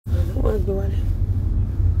wọ́n gbé wálé.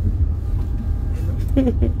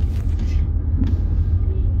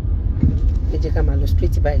 Ẹ jẹ́ ká máa lọ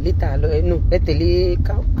straight by later lọ ẹnu ẹ tẹ̀lé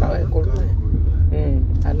káwọ́ ẹ̀kọ́ rẹ̀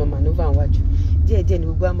a lọ maneuver wájú díẹ̀díẹ̀ ni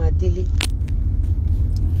gbogbo a máa délé.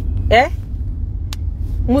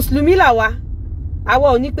 Mùsùlùmí là wa àwa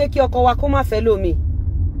ò ní pé kí ọkọ wa kó má fẹ́ lómi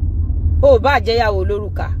ó bá jẹ́yàwó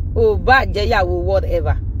lórúkà ó bá jẹ́yàwó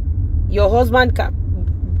whatever your husband can,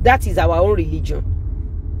 that is our own religion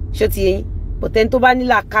ṣé ti yẹn but ẹni tó bá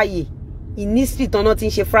nílà káyè ìnísírì tán náà ti ń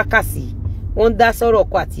ṣe fracas wọ́n dá sọ̀rọ̀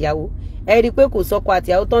ọkọ àtìyàwó ẹ rí i pé kò sọkọ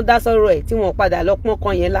àtìyàwó tán dá sọ̀rọ̀ ẹ̀ tí wọ́n padà lọ́pọ́n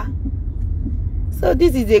kan yẹn lá. So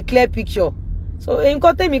this is a clear picture. So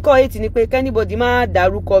nǹkan tèmi kọ́ èyí ni pé anybody má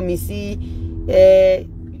dárúkọ mi sí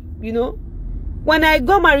you know, when I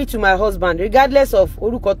got married to my husband, regardless of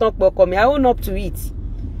orúkọ tán pọkọ mi, I own up to it.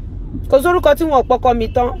 Because orúkọ tí wọ́n pọkọ mi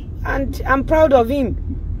tán, and I'm proud of him.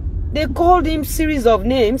 They called him series of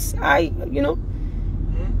names. You know,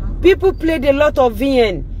 people played a lot of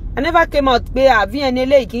VN. I never came out pé VN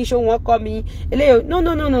eléyìí kì í ṣe wọ́n kọ́ mi eléyìí.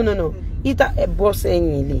 No.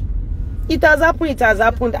 It has happened. It has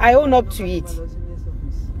happened. I own up to it.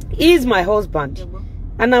 He is my husband,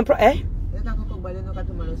 and I'm proud.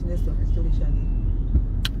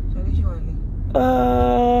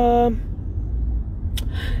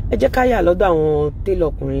 Ẹ jẹ́ ká yà lọ́dọ̀ àwọn télọ̀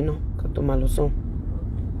ọkùnrin náà ká tó máa lọ sọ́n.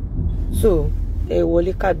 So ẹ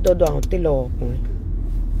wọlé ká dọ́dọ̀ àwọn télọ̀ ọkùnrin.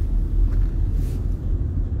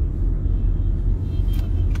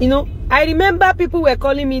 You know, I remember people were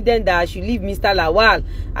calling me then that I should leave Mr. Lawal,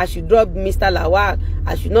 I should drop Mr. Lawal,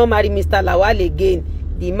 I should not marry Mr. Lawal again.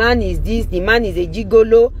 The man is this, the man is a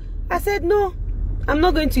gigolo. I said no, I'm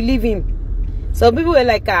not going to leave him. So people were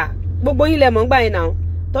like, gbogbo yín lẹ mọ̀ ngba yẹn now.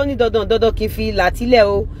 Tony dodo kí fi làtílẹ̀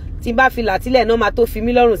o. Tí bá fi làtílẹ̀ no ma tó fi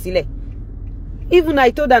mí lọ́rùn sílẹ̀. Even I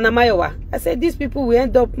told Anamayowa, I said these people will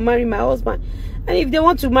end up marrying my husband. And if they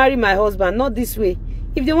want to marry my husband, not this way.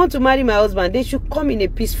 If they want to marry my husband, they should come in a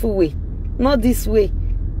peaceful way, not this way.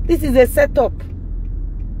 This is a setup.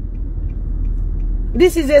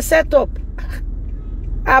 This is a setup.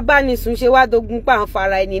 Abanisun ṣe wá dogun pa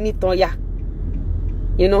fara ẹni nitan ya.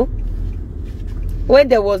 You know? When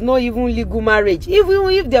there was no even legal marriage, even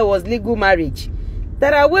if there was legal marriage,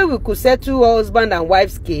 there are ways we could settle husband and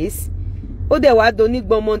wife's case. I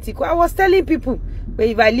was telling people, but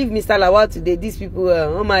if I leave Mr. Lawal today, these people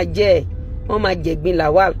on my jail, on my jegbin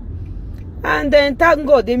Lawal. And then thank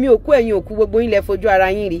God, they me oku ẹ̀yin oku gbogbo yín lẹ fojú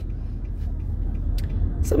ara yín rí.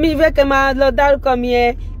 So mi fẹ́ kẹ́ máa lọ dárúkọ mi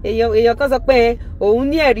èèyàn kan sọ pé òun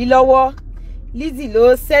ní ẹ̀rí lọ́wọ́. Lizzy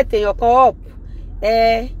ló set èèyàn kan up.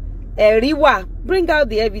 Ẹ̀rí wà. Bring out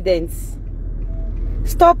the evidence.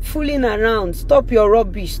 Stop fooling around. Stop your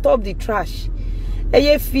rubbish. Stop the trash.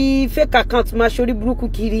 Ẹ fi fake account ma sori burúkú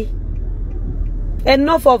kiri.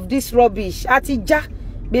 Enough of this rubbish. Àti já.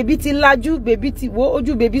 Baby ti laju, baby ti wo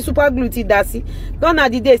ojú baby super glue ti dá sí. Gone are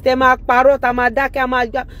the days tẹ́ máa parọ́, tá máa dákẹ́, máa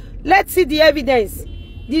gbà. Let's see the evidence.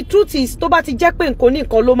 The truth is, tó bá ti jẹ́ pé nǹkan ní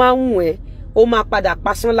nǹkan ló máa ń wù ẹ́, ó máa padà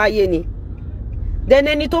pasán láyé ni. Then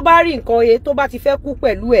ẹni tó bá rí nǹkan yẹn tó bá ti fẹ́ kú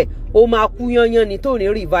pẹ̀lú ẹ̀, ó máa kú yanyan ni tó ní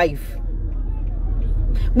revive.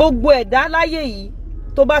 Gbogbo ẹ̀dá láyé yìí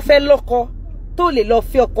tó bá fẹ́ lọ́kọ, tó lè lọ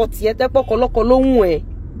fẹ́ ọkọ tiẹ̀ tẹ́pọ̀kọ lọ́kọ ló wù ẹ́.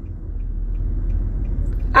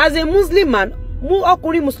 As a Muslim man,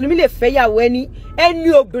 ọkùnrin Mùsùlùmí lè fẹ́ yàwó ẹni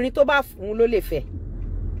obìnrin tó bá fún ló lè fẹ́.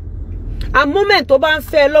 A moment tó bá ń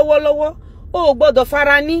fẹ́ lọ́wọ́lọ́wọ́, ó gbọ́dọ̀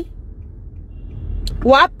fara ní.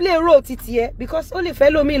 Wàá play role títí ẹ because ó lè fẹ́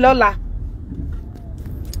lómi lọ́la.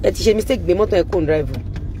 Ẹ ti ṣe mistake gbé mọ́tò ẹ kó ń drive.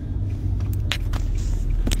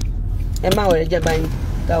 Ẹ má wọ̀rẹ́ jẹ́ báyìí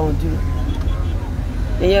káwọn dúró.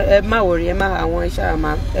 Ẹ má wọ̀rẹ́ ẹ má àwọn iṣẹ́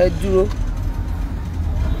àmà ẹ dúró.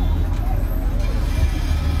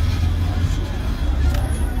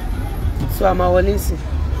 So àmà wọlé sí.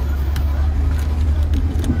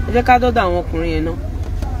 Ẹ jẹ́ ká dọ́dọ̀ àwọn ọkùnrin yẹn náà.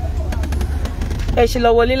 Ẹ ṣe lọ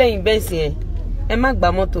wọlé lẹ́yìn bẹ́ǹsì yẹn. Ẹ má gba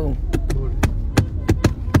mọ́tò.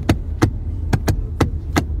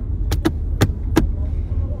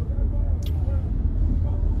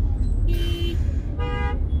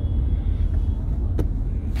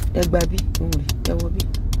 Ẹ gbà bí, ẹ wọ bí.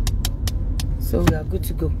 So we are good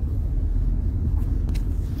to go.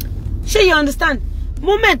 Ṣé you understand?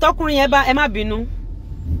 Moment ọkùnrin yẹn bá ẹ má bínú.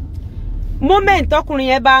 Moment ọkùnrin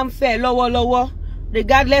yẹn bá ń fẹ́ lọ́wọ́lọ́wọ́,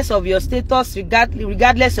 regardless of your status,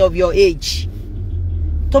 regardless of your age.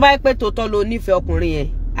 Tó bá yẹ pé tòótọ́ ló nífẹ̀ẹ́ ọkùnrin yẹn,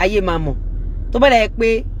 ayé máa mọ̀. Tó bá yẹ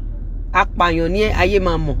pé apààyàn ni ẹ, ayé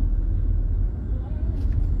máa mọ̀.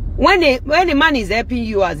 When a man is helping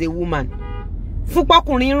you as a woman, fún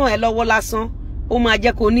pọ́kùnrin ràn ẹ́ lọ́wọ́ lásán, ó máa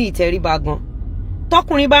jẹ́ kó ní ìtẹríba gan.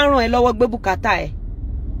 Tọ́kùnrin bá ràn ẹ́ lọ́wọ́ gbé bùkátà ẹ̀,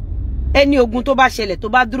 ẹni ogun tó bá ṣẹlẹ̀ tó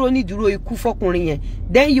bá dúró ní dúró ikú fọkùnrin yẹn,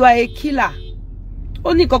 then you are a killer.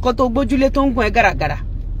 Ó ní kankan tó gbójúlé tó ń gún ẹ gàràgàrà.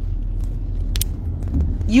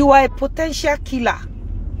 You are a potential killer.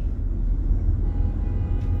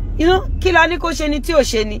 You know, killer ni kò ṣe ni tí ò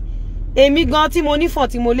ṣe ni. Èmi gan tí mo nífọ̀n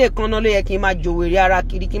tí mo lè kanna ló yẹ kí n máa jòwèrè ara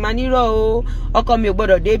kiri kí n máa nírọ̀ o. Ọkọ mi ò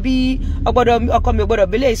gbọdọ̀ débí, ọkọ mi ò gbọdọ̀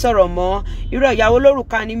bélé ìsọ̀rọ̀ mọ́. Irọ́ ìyàwó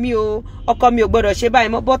lórúkà ni mí o. Ọkọ mi ò gbọdọ̀ ṣe báyìí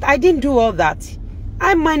mọ́. But I didn't do all that.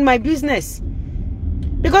 I mind my business.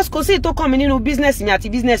 Because kò sí tó kàn mí nínú business mi àti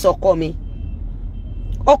business ọkọ mi.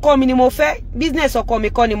 Ọkọ mi ni mo fẹ́, business ọkọ mi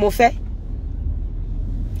kọ́ ni mo fẹ́.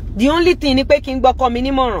 The only thing ni pé kí n gbọ́kọ mi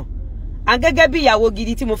nímọ̀ràn. And gẹ́gẹ́ bí ìyàwó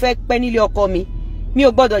gidi tí mo fẹ́ pẹ́ nílé ọkọ mi, mi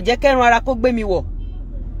ò gbọdọ̀ jẹ́ kẹ́rùn ara kó gbé mi wọ̀.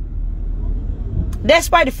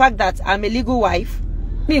 Despite the fact that I'm a legal wife,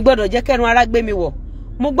 mi ò gbọdọ̀ jẹ́ kẹ́rùn ara gbé mi wọ̀.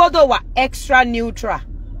 Mo gbọdọ̀ wà extra neutral.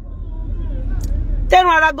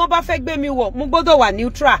 Tẹ́rùn ara gan bá fẹ́ gbé mi wọ̀, mo gbọdọ̀ wà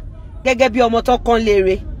neutral gẹ́gẹ́ bí ọmọ tó kàn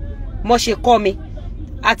léèrè. Mo ṣe kọ́ mi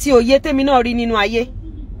àti òye tèmi náà rí nínú ayé.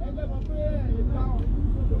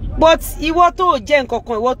 But ìwọ tó jẹ́ nǹkan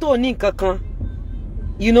kan, ìwọ tó ní nǹkan kan,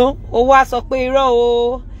 you know, ó wá sọ pé irọ́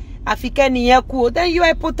o, àfikẹ́ni yẹn kú o, then you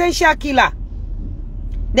are a potential killer.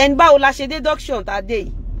 Then báwo la ṣe deduction tá dé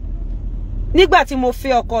yìí? Nígbà tí mo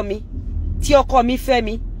fẹ́ ọkọ mi, tí ọkọ mi fẹ́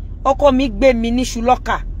mi, ọkọ mi gbé mi ní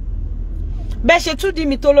ṣùlọ́kà. Bẹ́ẹ̀ ṣe tún di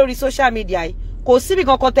mi tó lórí social media yìí, kò síbi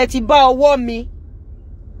kankan tẹ́ ti bá ọwọ́ mi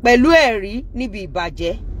pẹ̀lú ẹ̀rí níbi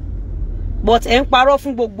ìbàjẹ́. But ẹ̀ ń parọ́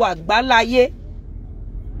fún gbogbo àgbáláyé.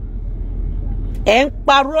 Ẹ̀ ń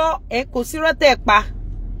parọ́, ẹ̀ kò sí rọ́tẹ̀ pa.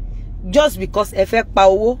 Just because ẹ fẹ́ pa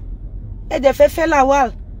owó. Ẹ dẹ̀ fẹ́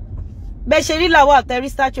Lawal. Bẹ́ẹ̀ ṣe rí Lawal tẹ́rí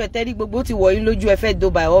statue tẹ́rí gbogbo ti wọ̀ yín lójú ẹ fẹ́ do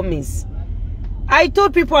by all means. I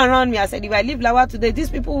told people around me, I said, if I leave Lawal today, these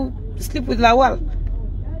people sleep with Lawal.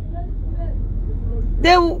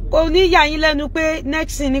 They only yà yín lẹ́nu pé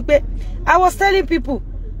next thing ni pé I was telling people.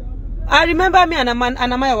 I remember me and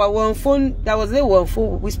Anamaya were on phone. That was they were on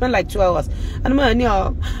phone. We spent like 2 hours. Anamaya ni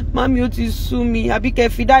mami o ti sú mi. Àbí kẹ́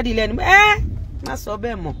fi daddy lẹ́nu. Má sọ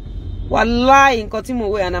bẹ́ẹ̀ mọ́. Wallahi nǹkan tí mo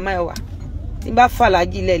wé Anamaya wà. Tí bá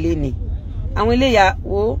fàlájì lẹ́lẹ́ ni. Àwọn eléyà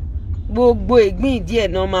wo gbogbo ìgbín ìdí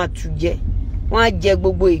ẹ̀ náà máa tú jẹ. Wọ́n á jẹ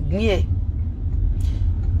gbogbo ìgbín ẹ̀.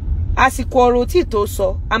 Àsìkò ọ̀rọ̀ tí tó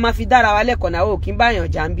sọ, a máa fi dára wa lẹ́kọ̀ọ́ náà o kì í báyàn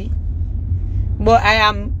jàǹbí. But I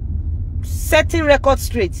am setting record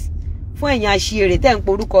straight. Fún ẹ̀yin àṣìírè tẹ́ ń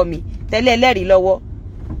porúkọ mi tẹ́lẹ̀ lẹ́rìí lọ́wọ́.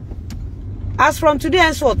 As from today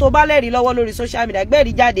henceforth tó bá lẹ́rìí lọ́wọ́ lórí social media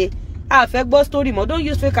gbẹ́rìí jáde a fẹ́ gbọ́ story mọ́. Don't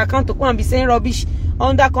use fake account to come and be saying rubbish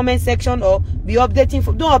under comment section or be updating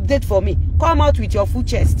for, don't update for me. Come out with your full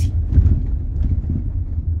chest.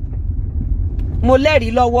 Mo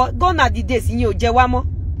lẹ́rìí lọ́wọ́ gone are the days yín ò jẹ wá mọ́.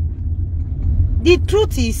 The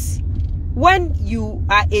truth is when you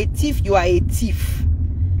are a thief, you are a thief.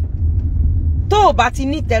 Tó bá ti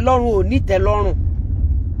ní tẹ́lọ́rùn ò ní tẹ́lọ́rùn.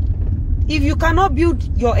 If you cannot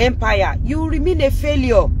build your empire, you remain a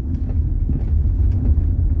failure.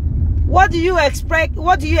 What do you expect?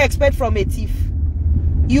 What do you expect from a thief?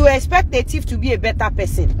 You expect a thief to be a better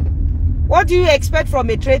person. What do you expect from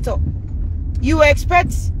a traitor? You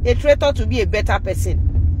expect a traitor to be a better person.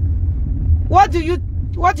 What do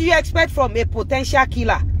you expect from a potential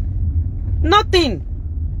killer? Nothing.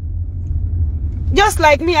 Just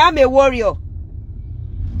like me, I'm a warrior.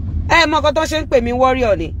 Mo ko tó ṣe ń pè mí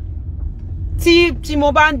warrior ni. Tí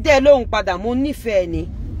mo bá ń dé lóhùn padà mo nífẹ̀ẹ́ ni.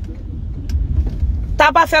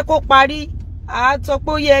 Tá bá fẹ́ kó parí, a sọ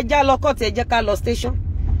pé ó yẹ ẹja lọ court ẹ jẹ́ ká lọ station.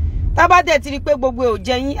 Tá bá dẹ̀ ti rí pé gbogbo ò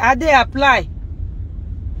jẹ yín, a dé apply.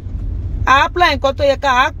 A apply nǹkan tó yẹ ká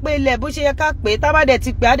a pè lẹ̀ bó ṣe yẹ ká pè. Tá bá dẹ̀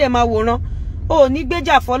ti pè a dẹ̀ máa wòran. Ó ní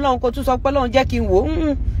gbéjà fọ́lọ́run kó tún sọ pé Ọlọ́run jẹ́ kí n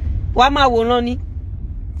wò. Wá máa wòran ni.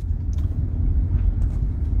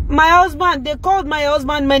 My husband, they called my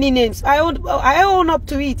husband many names. I own up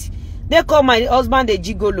to it. They call my husband a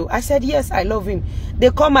gigolo. I said, yes, I love him. They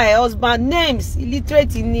call my husband names.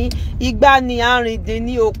 Illiterate ni, igba ni, arìndìn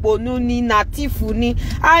ni, òpònú ni, nàtífù ni.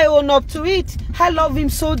 I own up to it. I love him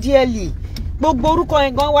so dearly. Gbogbo orúkọ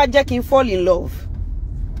yẹn gan wá jẹ́ kí n fall in love.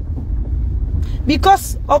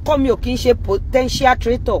 Because ọkọ mi ò kì í ṣe potential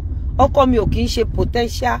traitor. Ọkọ mi ò kì í ṣe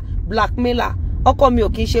potential blackmailer. Ọkọ mi ò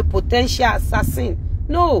kì í ṣe potential assassin.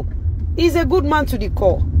 No, he's a good man to the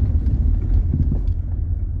core.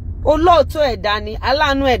 Olóòótọ́ ẹ̀dá ni,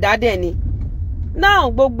 aláàánú ẹ̀dá dẹ̀ ni.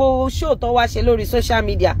 Now gbogbo show tó wá ṣe lórí social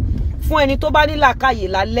media fún ẹni tó bá ní làákàyè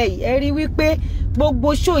lálẹ́ yìí ẹ rí wípé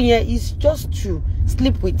gbogbo show yẹn is just to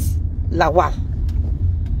sleep with Lawal.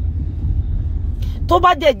 Tó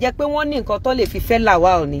bá dẹ̀ jẹ́ pé wọ́n ní nǹkan tó lè fi fẹ́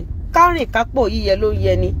Lawal ni kárìn kápò yíyẹ ló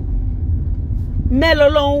yẹ ni. Mélòó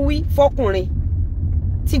ló ń wí fọkùnrin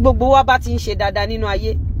tí gbogbo wa bá ti ń ṣe dáadáa nínú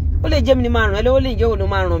ayé ó lè jẹ́ mi ni máa ràn ẹ́ lọ́wọ́, ó lè jẹ́ òun ló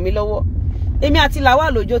máa ràn mí lọ́wọ́. Èmi àti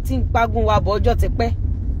Lawal Ojo tí ń pagun wa bọ̀ ọjọ́ ti pẹ́.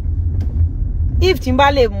 If tí n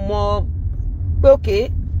bá lè mọ̀ pé okay,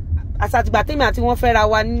 àsàtìgbà tèmi àti wọ́n fẹ́ra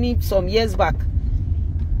wa ní some years back,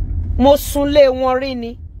 mo súnlé wọn rí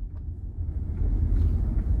ni.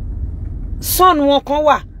 Son wọn kan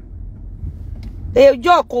wà,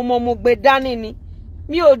 ọjọ́ kò mọ mo gbé dání ni.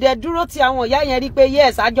 Mi ò dẹ̀ dúró ti àwọn ìyá yẹn rí pé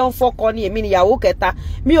yes àjọ ń fọkọ ni èmi níyàwó kẹta.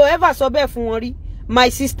 Mi ò ever sọ bẹ́ẹ̀ fún wọn rí. My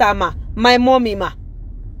sister ma, my mommy ma,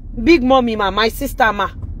 big mommy ma, my sister ma.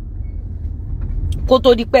 Kó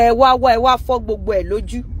tó di pé ẹ wá fọ́ gbogbo ẹ̀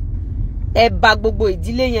lójú. Ẹ bà gbogbo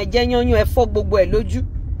ìdílé yẹn jẹ́ yányán, ẹ fọ́ gbogbo ẹ̀ lójú.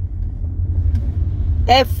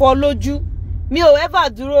 Ẹ fọ́ lójú. Mi ò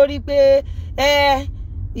ever dúró rí pé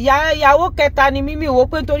ìyàwó kẹta ni mi wò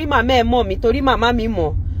pé nítorí màmá ẹ mọ̀ mi, torí màmá mi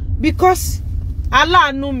mọ̀. Because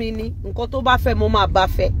aláàánú mi ni, nǹkan tó bá fẹ́ mo máa bá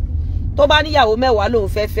fẹ́. Tó bá níyàwó mẹ́wàá lòun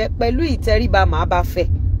fẹ́ fẹ́, pẹ̀lú ìtẹríba màá bá fẹ́.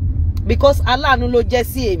 Because aláàánú ló jẹ́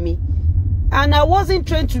sí èmi. And I wasn't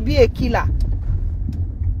trained to be a killer.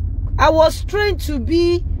 I was trained to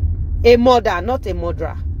be a mother, not a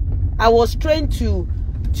murderer. I was trained to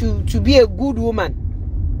be a good woman.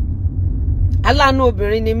 Aláàánú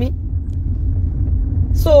obìnrin ni mí.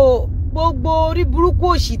 So gbogbo orí burúkú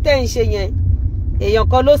òṣì tẹ́ ń ṣe yẹn, èèyàn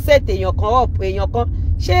kan ló set èèyàn kan up, èèyàn kan.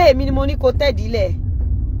 Ṣé èmi ni mo ní kó tẹ̀dílẹ̀?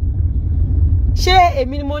 Ṣé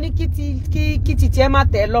èmi ni mo ní kí títí ẹ má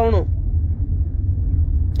tẹ́ lọ́rùn?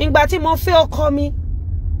 Ìgbà tí mo fẹ́ ọkọ mi,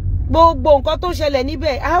 gbogbo nǹkan tó ṣẹlẹ̀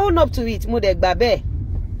níbẹ̀, I own up to it, mo dẹ̀ gbà bẹ́ẹ̀.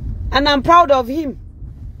 And I'm proud of him.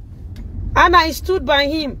 And I stood by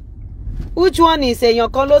him. Which one is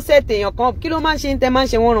èèyàn kan ló set èèyàn kan? Kí ló máa ń ṣe ń tẹ́ máa ń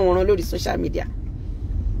ṣe wọ́nrọ̀wọ̀nrọ̀ lórí social media?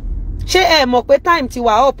 Ṣé ẹ mọ̀ pé time ti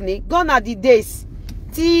wà up ni? Gone are the days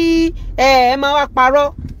tí ẹ máa wá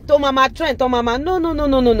parọ́ tó máa trend tó máa no.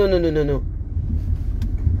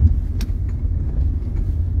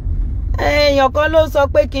 Èèyàn kan ló sọ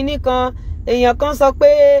pé kinní kan, èèyàn kan sọ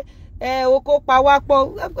pé oko pa wá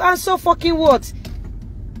pọ̀. And so fucking what?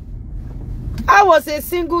 I was a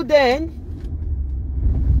single then.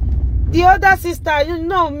 The other sister,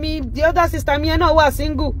 the other sister mi náà wà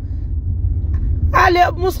single.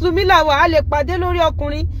 Ale Mùsùlùmí la wà, a lè pàdé lórí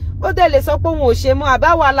ọkùnrin, ó dẹ̀ lè sọ pé òun ò ṣe mọ́,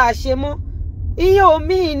 àbáwá la ṣe mọ́. Ìyẹn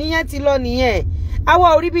omi nìyẹn ti lọ nìyẹn.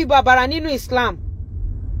 Àwa ò rí bí bàbàrà nínú Islam.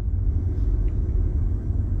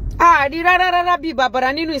 A rí rárá bí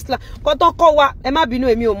bàbàrà nínú Islam. Kó tó kọ́ wa, ẹ má bínú,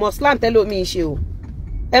 èmi ò mọ̀ Islam tẹ́lẹ̀ omi ṣe o.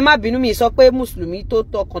 Ẹ má bínú, mi sọ pé Mùsùlùmí tó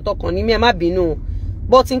tọkàntọkàn ni mi, ẹ má bínú.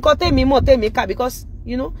 But nǹkan tèmi mọ̀ tèmi kà, because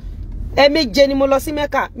ẹ̀ẹ̀méje ni mo lọ sí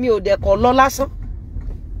Mẹ́kà, mi ò dẹ̀ kọ́ lọ lásán.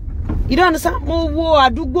 You don't understand? Mo wo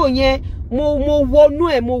àdúgbò yẹn, mo wọnú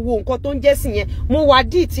ẹ̀, mo wo nǹkan tó ń jẹ́ sìn yẹn, mo wà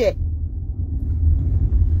dìtì ẹ̀.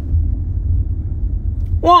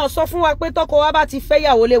 Wọ́n sọ fún wa pé tọkọ wa bá ti fẹ́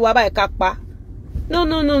yàwó lé wa báyìí ká pa.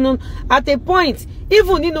 No. At a point,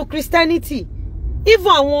 even nínú Christianity,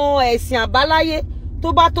 even àwọn ẹ̀sìn àbáláyé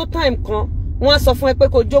tó bá tó time kan, wọ́n sọ fún ẹ pé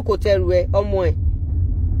kó jókòó tẹrù ẹ ọmọ ẹ.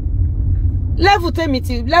 Level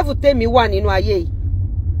tèmi wà nínú ayé yìí.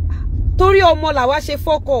 Torí ọmọ làwa ṣe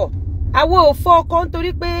fọ́kọ. Àwa ò fọ́kọ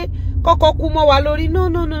nítorí pé kọ́kọ́ kú mọ́ wa lórí. No.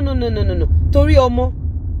 Torí ọmọ.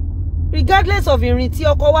 Regardless of ìrìn tí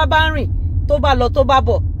ọkọ wa bá rìn, tó bá lọ tó bá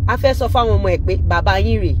bọ̀, a fẹ́ sọ fáwọn ọmọ ẹ̀ pé bàbá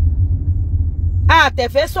yín rèé. A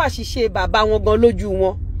tẹ̀fẹ́ sọ àṣìṣe bàbá wọn gan lójú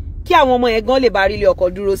wọn, kí àwọn ọmọ yẹn gan lè bá rí ilé ọkọ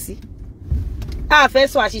dúró sí. A fẹ́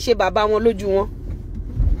sọ àṣìṣe bàbá wọn lójú wọn.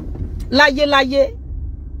 Láyé.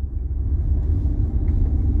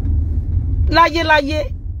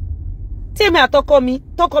 Tèmi àtọkọ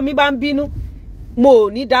mi bá ń bínú, mo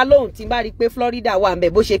ò ní dá lóhùn tí n bá rí pé Florida wà ńbẹ̀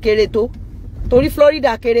bó ṣe kéré tó. Torí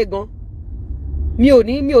Florida kéré gan. Mi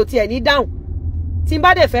ò tiẹ̀ ní dáhùn. Tí n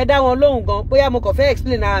bá dẹ̀ fẹ́ dá wọn lóhùn gan, bóyá mo kàn fẹ́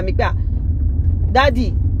explain ara mi pé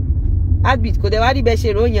daddy heartbeat kò dẹ̀ wá rí bẹ́ẹ̀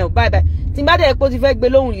ṣe rò yẹn bye. Tí n bá dẹ̀ pé ó ti fẹ́ gbé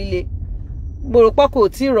lóhùn líle, mo rò pọ́ kò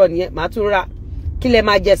tí ì rọ̀ nìyẹn, màá tún ra kí lẹ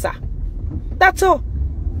máa jẹ sà. That's all.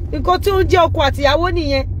 Nǹkan tí ó ń jẹ́ ọkọ àtìyàwó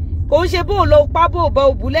nìyẹn. Kò ń ṣe bó lọ pa bó bá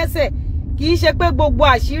òbú lẹ́sẹ̀. Kì í ṣe pé gbogbo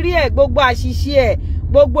àṣírí ẹ̀, gbogbo àṣìṣe ẹ̀,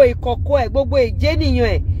 gbogbo ìkọ̀kọ̀ ẹ̀, gbogbo ìjénìyàn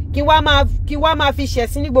ẹ̀ kí wá máa fi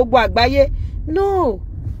ṣẹ̀sín ní gbogbo àgbáyé. No.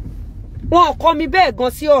 Wọn kọ́ mi bẹ́ẹ̀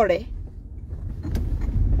gan sí ọ̀rẹ́.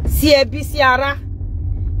 Sí ẹbí, sí ará.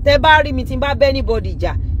 Tẹ́ bá rí mi tí n bá bẹ́ anybody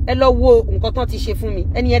jà, ẹ lọ wo nǹkan tán ti ṣe fún mi.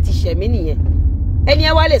 Ẹni yẹn ti ṣẹ̀ mí nìyẹn. Ẹni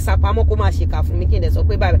yẹn wá lè sàpamọ́ kó máa ṣèkà fún mi kí n dẹ̀ sọ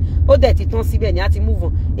pé báyìí. Ó dẹ̀ ti tán síbẹ̀ ni a ti move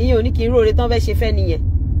on. Ìyẹn ò ní kí n róore tán fẹ́ ṣe fẹ́ nìyẹn.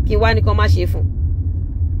 Kí wá ní kan má ṣe fún.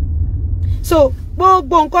 So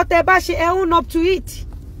gbogbo nǹkan tẹ́ bá ṣe, ẹ own up to it.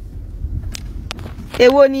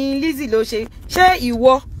 Èwo ni Lizzy ló ṣe? Ṣé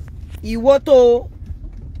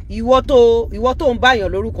ìwọ tó ń báyàn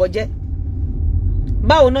lórúkọ jẹ́?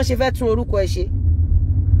 Báwo náà ṣe fẹ́ tún orúkọ ẹ ṣe?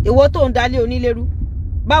 ìwọ tó ń dálé onílérú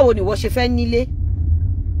báwo ni ìwọ ṣe fẹ́ nílé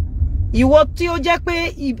ìwọ tí ó jẹ́ pé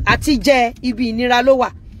àti jẹ ibi ìnira ló wà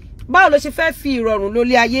báwo ló ṣe fẹ́ fi ìrọ̀rùn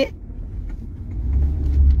lólé ayé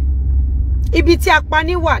ibi tí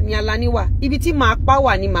apani wà ní alani wà ibi tí màá pa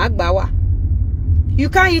wà ní màá gbà wà. You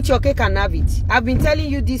can't eat your cake and have it. I've been telling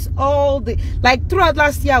you this all the like throughout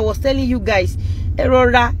last year. I was telling you guys,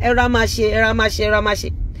 erora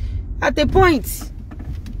mashe. At a point,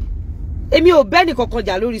 èmi ò bẹ́ni kankan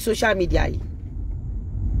jà lórí social media yìí.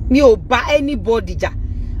 Mi ò bá anybody jà.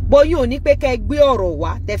 But you ní pé kẹ́ gbé ọ̀rọ̀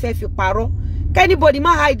wá tẹ́ fẹ́ fi parọ́. Anybody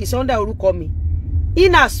má hide sunday orúkọ mi.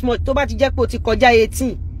 In as much tó bá ti jẹ́ pé ó ti kọjá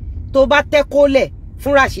 18, tó bá tẹ́ kólẹ̀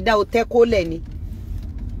fún Rashida ó tẹ́ kólẹ̀ ni.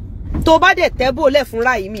 Tó bá dé tẹ́bò lẹ̀ fún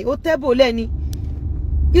Raimi, ó tẹ́bò lẹ̀ ni.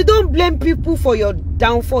 You don't blame people for your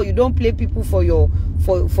downfall. You don't blame people for your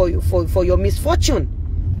misfortune.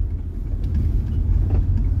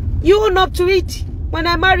 You own up to it. When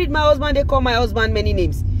I married my husband, they called my husband many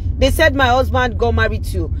names. They said my husband got married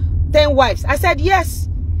to 10 wives. I said yes.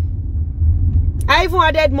 I even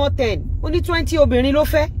added more 10. Only 20 obìnrin ló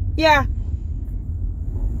fẹ́. Yeah.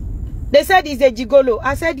 They said he's a gigolo.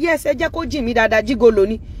 I said yes. Ẹ jẹ́ kó jì mí dáadáa gigolo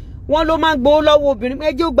ni. Wọ́n ló máa gbowó lọ́wọ́ obìnrin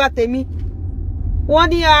ẹ jẹ́ ó gba tèmi. Wọ́n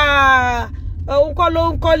ní òun kọ́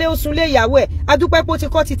ló ń kọ́lé ó sunlé ìyàwó ẹ̀ adúpẹ́ pé ó ti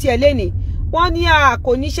kọ́ títí ẹ̀ lénìí. Wọ́n ní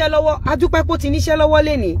kò níṣẹ́ lọ́wọ́ adúpẹ́ pé ó ti níṣẹ́ lọ́wọ́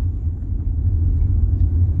lénìí.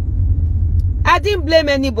 I didn't blame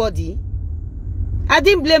anybody.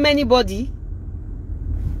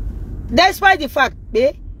 Despite the fact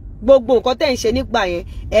pé gbogbo nǹkan tẹ́ ń ṣe nígbà yẹn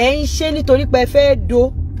ẹ̀ ń ṣe nítorí pé ẹ fẹ́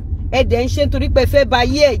do ẹ dẹ̀ ń ṣe nítorí pé ẹ fẹ́ ba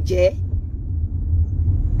ayé ẹ̀ jẹ́.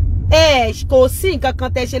 Kò sí nǹkan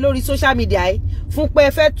kan tẹ́ ṣe lórí social media yìí fún pé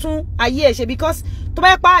ẹ fẹ́ tún ayé ẹ̀ ṣe because tó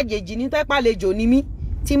bá pa àjèjì ní tó bá àlejò ní mí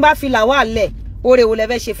tí n bá fi làwa lẹ̀ oore wo lẹ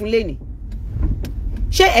fẹ́ ṣe fún lẹ́nìí.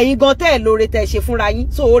 Ṣé ẹ̀yin gan tẹ́ ẹ̀ lóore tẹ́ ṣe fúnra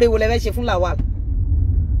yín so oore wo lẹ fẹ́ ṣe fún làwa.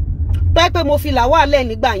 Tó pé mo fi làwa lẹ̀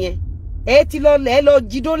nígbà yẹn ẹ ti lọ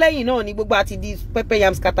jídó lẹ́yìn náà ní gbogbo àti di pepper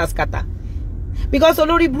yam scatter because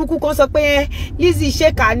olórí burúkú kan sọ pé Lizzy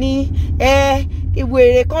ṣèkà ní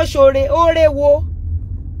ìwèrè kan ṣoore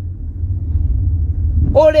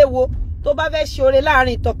oore wo tó bá fẹ́ ṣoore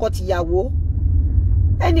láàrin tọkọ-tìyàwó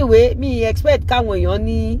anyway mi expect káwọn èèyàn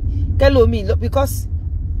ní kẹlòmí because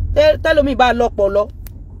tẹlòmí bá lọ́pọlọ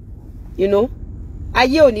you know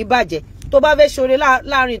ayé ò ní bàjẹ́ tó bá fẹ́ ṣoore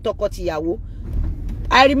láàrin tọkọ-tìyàwó.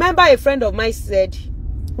 I remember a friend of mine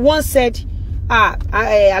once said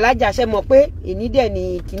alájà ṣe mọ̀ pé ìní dẹ̀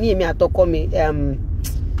ni kíní èmi àtọkọ mi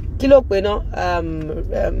kí ló pè ná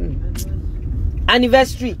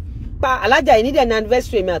anniversary pa alájà ìní dẹ̀ ni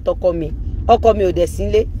anniversary èmi àtọkọ mi ọkọ mi ò dẹ̀ sí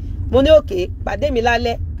nílé mo ní òkè pàdé mi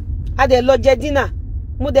lálẹ́ a dẹ̀ lọ jẹ dinner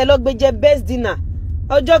mo dẹ̀ lọ gbé jẹ best dinner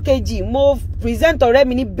ọjọ́ kejì mo present ọ̀rẹ́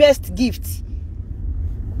mi ní best gift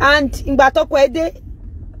and ìgbà tọkọ ẹ dé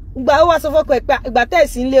ìgbà ó wá sọ fọ́kọ ẹ pé ìgbà tẹ́ ẹ̀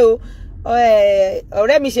sí nílé o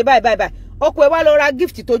ọ̀rẹ́ mi ṣe báyìí ọkọ ẹ wá lọ ra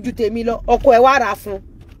gift tó ju tèmi lọ ọkọ ẹ wá rà fún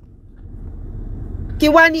kí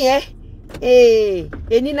wá ní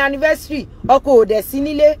èní ní anniversary ọkọ ò dẹ̀ sí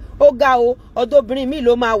nílé ó ga o ọ̀dọ́bìnrin mi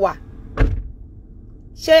ló máa wà.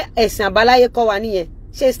 Ṣé ẹ̀sìn àbáláyé kọ́ wa nìyẹn?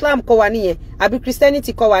 Ṣé Islam kọ́ wa nìyẹn? Àbí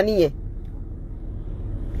Christianity kọ́ wa nìyẹn?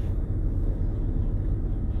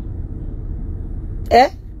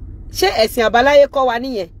 Ṣé ẹ̀sìn àbáláyé kọ́ wa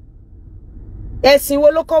nìyẹn? Ẹ̀sìn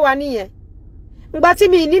wo ló kọ́ wa nìyẹn? Ngbà tí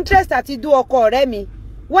mi ní interest àti dú ọkọ ọ̀rẹ́ mi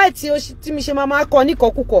why tí mi ṣe máa kọ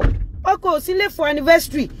níkọkúkọ ọkọ ò sí lè fún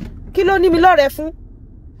anniversary kí ló ní mi lọ́rẹ fún?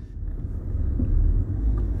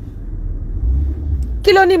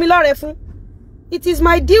 Kí ló ní mi lọ́rẹ fún? It is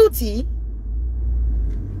my duty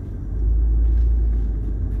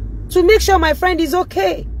to make sure my friend is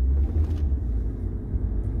okay.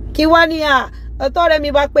 Kí wá ní ọ̀tọ̀rẹ́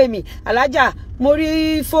mi bá pè mí alájà mo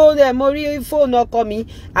rí fóònù ọkọ mi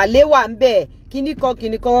àlè wà ń bẹ̀ kíní kan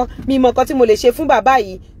mi mọ nǹkan tí mo lè ṣe fún bàbá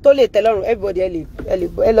yìí tó lè tẹ́ lọ́rùn everybody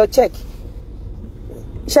ẹ lọ check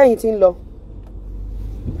ṣẹ́yìn tí ń lọ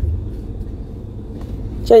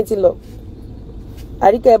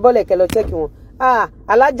àríkẹ́ bọ́lẹ̀ kẹ́ lọ check wọn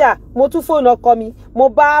alájà mo tún fóònù ọkọ mi mo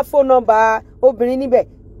bá fóònù nọ́mbà obìnrin níbẹ̀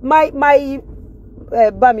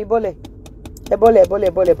bá mi bọ́lẹ̀ ẹ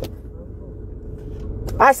bọ́lẹ̀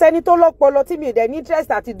àṣẹni tó lọ́pọlọ tí mi ò dẹ̀ ní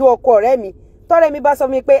interest àti dó ọkọ ọ̀rẹ́ mi tọ́rẹ́ mi bá sọ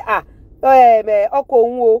mi pé ọkọ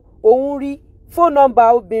òun rí fóònù nọ́mbà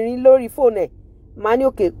obìnrin lórí fóònù ẹ̀ máa ní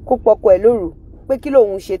òkè kó pọkọ ẹ̀ lóru pé kí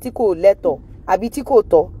lòun ṣe tí kò lẹ́tọ̀ àbí tí kò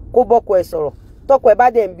tọ́ kó bọ́kọ ẹ̀ sọ̀rọ̀ tọkọ ẹ̀ bá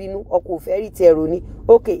dẹ̀ ń bínú ọkọ ò fẹ́ rí ti ẹ̀rọ ní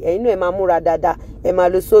òkè ẹ̀yin náà ẹ máa múra dáadáa ẹ máa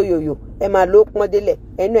lo sóyòyò ẹ máa lo pọ́ndélẹ̀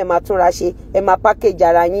ẹ̀yin náà ẹ máa túnra ṣe ẹ máa package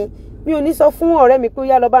ara yín mi ò ní sọ fún ọ̀rẹ́ mi pé ó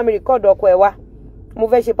yá lọ bá mi record ọkọ ẹ̀ wá mo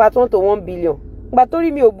fẹ́ ṣe patron tó 1 billion Ìgbà tó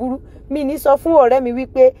rí mi ò burú, mi ní sọ fún ọ̀rẹ́ mi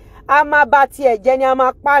wípé a máa bá tiẹ̀ jẹ́ ni, a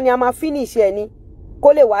máa pa ni, a máa finish ẹ̀ ni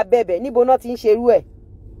kó lè wá bẹ̀bẹ̀. Níbo náà ti ń ṣerú ẹ̀?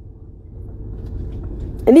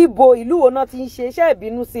 Níbo ìlú wo náà ti ń ṣe? Ṣé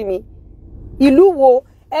ìbínú sí mi? Ìlú wo?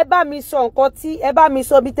 Ẹ bá mi sọ nǹkan tí ẹ bá mi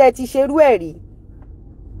sọ bí tẹ́ ti ṣerú ẹ̀ rí.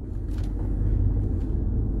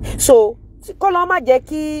 So kọ́lọ́ má jẹ́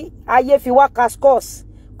kí ayé fi wá cascos,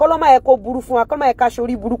 kọ́lọ́ má yẹ kó burú fún wa, kọ́lọ́ má yẹ ká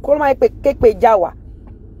ṣorí burú, kọ́lọ́ má yẹ képe já wa.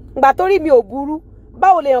 Ìgbà tó rí mi ò burú,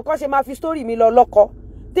 báwo lèèyàn kan ṣe máa fi story mi lọ lọ́kọ,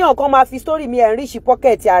 téèyàn kan máa fi story mi enrich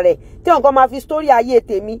pocket ààrẹ, téèyàn kan máa fi story ayé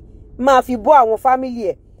tèmi máa fi bọ́ àwọn family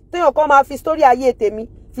ẹ̀, téèyàn kan máa fi story ayé tèmi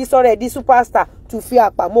fi sọ̀rọ̀ ẹ̀ di superstar, tún fi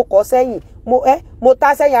àpà mo kọ́ sẹ́yìn, mo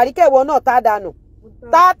ta sẹ́yìn, àríkẹ́wọ́ náà tá dànù,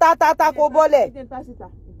 tá kó bọ́lẹ̀,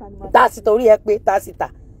 tá sí torí ẹ pé tá síta.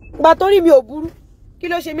 Ìgbà tó rí mi ò burú, kí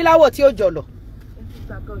ló ṣe mí láwọ̀ tí ó jọ̀lọ̀?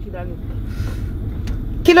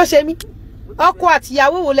 Kí ló ṣe mí? Ọkọ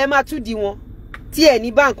àtìyàwó wo lẹ máa tún di wọn tí ẹ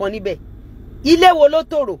ní bá nǹkan níbẹ̀? Ilé wo ló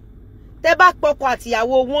tòrò? Tẹ́ bá pọkọ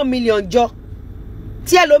àtìyàwó 1 million jọ,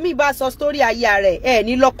 tí ẹlòmíì bá sọ story ayé rẹ̀ ẹ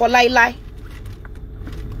ní lọ́kọ láíláí.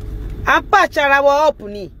 À ń pàṣàrà wọ up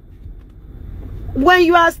ni. When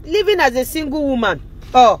you are living as a single woman,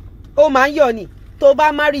 ó máa ń yọ̀ ni tó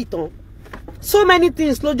bá marry tán. So many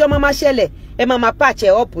things lójọ́ máa ṣẹlẹ̀, ẹ máa patch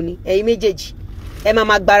ẹ up ni, ẹ̀yin méjèèjì. Ẹ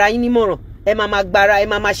máa gbára yín nímọ̀ràn, ẹ máa gbára, ẹ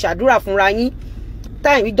máa ṣàdúrà fúnra yín.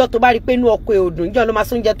 Time ìjọ́ tó bá rí pé inú ọkọ ẹ ò dùn, ìjọ́ ló máa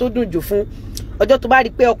sóúnjẹ tó dùn jù fún. Ọjọ́ tó bá rí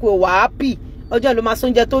pé ọkọ ẹ wà happy, ọjọ́ ló máa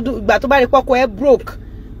sóúnjẹ tó dùn. Ìgbà tó bá rí pé ọkọ ẹ broke,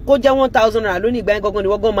 kó jẹ́ 1,000 naira lónìí, ìgbà yẹn gangan ni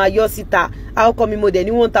wọ́n gan máa yọ síta. Ọkọ mi mo dẹ̀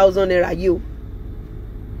ní 1,000 naira yìí o.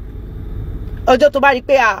 Ọjọ́ tó bá rí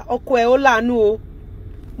pé ọkọ ẹ ó láàánú o.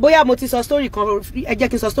 Bóyá mo ti sọ story kan, ẹ jẹ́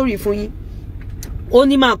kí n sọ story fún yín. Ó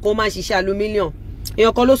ní máa kan máa ṣiṣẹ́ aluminium.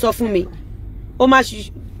 Èèyàn kan ló sọ fún mi. Ó máa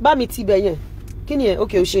bá mi ti bẹ̀ yẹn. Kí ni ẹ̀?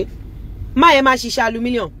 Okay, ó ṣe. Máa yẹn máa ṣiṣẹ́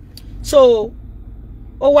aluminium. So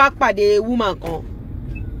ó wá pàdé woman kan.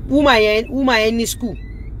 Woman yẹn ní school.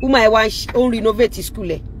 Woman yẹn wá ó ń renovate school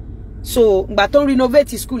ẹ̀. So ìgbà tó ń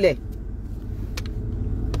renovate school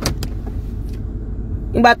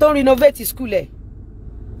ẹ̀.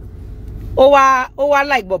 Ó wá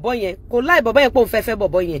like bọ̀bọ́ yẹn. Kò like bọ̀bọ́ yẹn pé òun fẹ́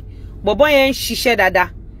bọ̀bọ́ yẹn. Bọ̀bọ́ yẹn ń ṣiṣẹ́ dáadáa.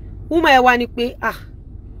 Woman yẹn wá ní pé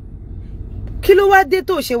kí ló wá dé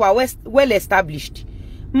tó ṣe wà well established?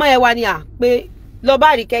 Ma yẹn wá ní pé lọ bá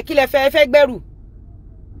Àríkẹ́, kí lẹ fẹ́ gbẹ́rù?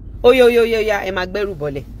 Oya ẹ máa gbẹ́rù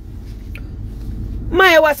bọ̀lẹ̀. Ma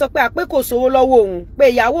yẹn wá sọ pé pé kò sówó lọ́wọ́ òun, pé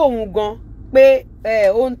ìyàwó òun gan pé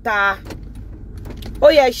ó ń ta ó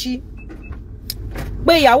yẹ ṣí,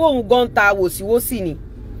 pé ìyàwó òun gan ń ta wòsíwòsí ni.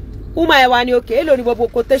 Woman yẹn wá ní okay, èló ni gbogbo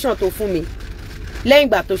quotation tó fún mi lẹ́yìn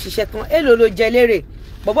ìgbà tó ṣiṣẹ́ tán, èló ló jẹ lérè?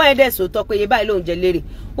 Bọ̀bọ́ yẹn dẹ̀ sòótọ́ pé iye báyìí ló ń jẹ lérè.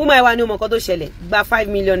 Woman yẹn wá ní ọmọ kan tó ṣẹlẹ̀, gba 5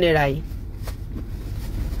 million naira yìí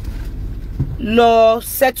lọ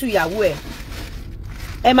settle ìyàwó ẹ̀.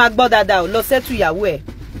 Ẹ máa gbọ́ dáadáa o, lọ settle ìyàwó ẹ̀.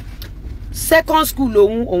 Second school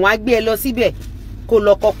òun á gbé ẹ lọ síbẹ̀ kó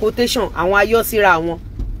lọ kọ quotation, àwọn ayọ́ síra wọn.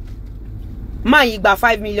 Máa yìí gba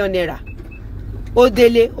 5 million naira. Ó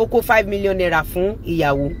délé ó kó 5 million naira fún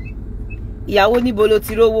ìyàwó. Ìyàwó níbo ló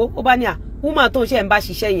ti rówó? Ó bá ní woman tó ń ṣe ń bá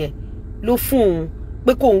ṣiṣẹ́ yẹn ló fún òun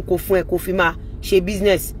pé kóun kò fún ẹ kó fi máa ṣe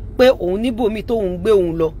business, pé òun níbòmí tóun gbé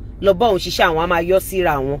òun lọ bá òun ṣiṣẹ́, àwọn á máa yọ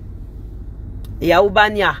síra wọn. Ìyàwó bá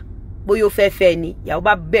ní bóyá ó fẹ́ ni. Ìyàwó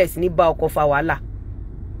bá bẹ̀rẹ̀ sí ní bá ọkọ fa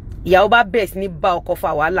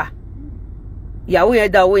wàhálà. Ìyàwó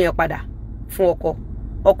yẹn dá owó yẹn padà fún ọkọ.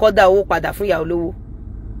 Ọkọ dá owó padà fún ìyàwó lówó.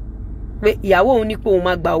 Pé ìyàwó òun ní pé òun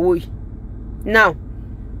máa gba owó yìí. Now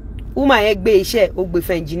woman yẹn gbé iṣẹ́ ó gbé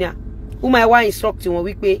fún engineer. Woman yẹn wá instruct wọn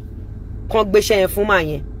wípé kán gbéṣẹ́ yẹn fún màá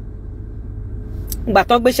yẹn. Ìgbà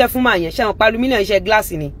tán gbéṣẹ́ fún màá yẹn, ṣé àwọn palu mílíọ̀nù iṣẹ́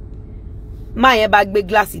gíláàsì ni. Màá yẹn bá gbé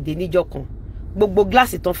gíláàsì dé níjọ́ kan. Gbogbo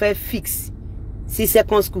gíláàsì tán fẹ́ fix sí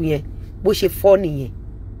second school yẹn bó ṣe fọ́ nìyẹn.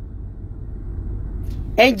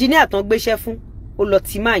 Engineer tán gbéṣẹ́ fún ó lọ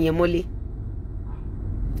tì màá yẹn mọ́lé.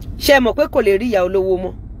 Ṣé mọ̀ pé kò lè rí ìyá olówó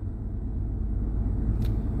mọ́?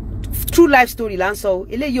 True life story là ń sọ o.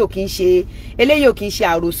 Eléyìí ò kì í ṣe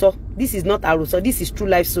àròsọ. This is not àròsọ, this is true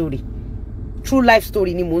life story. True life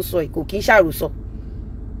story ni mò ń sọ yìí, kò kì í ṣàròsọ.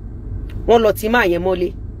 Wọ́n lọ tì màá yẹn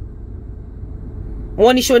mọ́lé.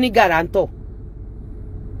 Wọ́n ní ṣó ní guarantor.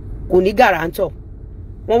 Kò ní guarantor.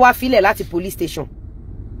 Wọ́n wá filẹ̀ láti police station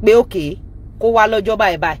pé okay kó wá lọ́jọ́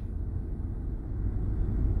báyìí.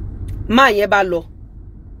 Màá yẹn bá lọ.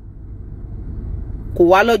 Kò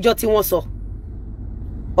wá lọ́jọ́ tí wọ́n sọ.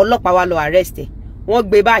 Ọlọ́pàá wá lọ arrest ẹ̀. Wọ́n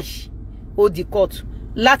gbé báyìí ó di court.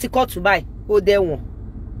 Láti court báyìí ó dẹ̀wọ̀n.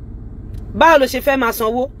 Báwo ló ṣe fẹ́ máa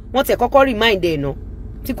sanwó? Wọ́n tẹ̀ kọ́kọ́ remind ẹ̀ náà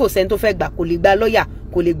tí kò sẹ́ni tó fẹ́ gbà, kò lè gba lọ́yà,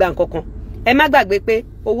 kò lè gba nǹkan kan. ẹ má gbàgbé pé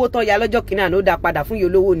owó tán ya lọ́jọ́ kìíní àná ó dá padà fún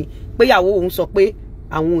ìyólówó ni pé ìyàwó òun sọ pé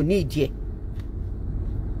àwọn ò ní ìdí ẹ̀.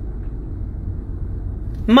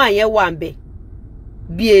 máa yẹn wà ń bẹ̀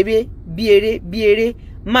bí eré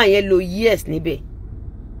máa yẹn lo years níbẹ̀.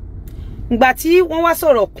 ìgbà tí wọ́n wá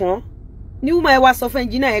sọ̀rọ̀ kan ní woman yẹn wá sọ fún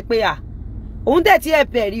ẹnjìnà yẹn pé òun dẹ̀ tí ẹ̀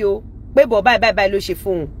pẹ̀ rí o pé bọ̀ báyìí ló ṣe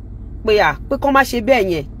fún un pé kán má ṣe bẹ́ẹ̀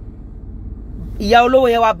yẹn. ìyá olówó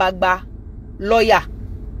yẹn wá bá gba lọ́ọ̀yà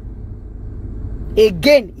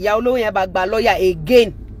again, ìyá olówó yẹn bá gba lọ́ọ̀yà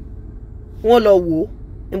again. wọ́n lọ wò ó,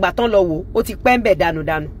 ìgbà tán lọ wò ó, ó ti pẹ́ ń bẹ̀ dànù.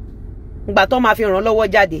 ìgbà tán máa fi ràn lọ́wọ́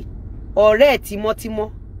jáde, ọ̀rẹ́ ẹ̀ tímọ́tímọ́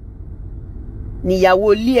níyàwó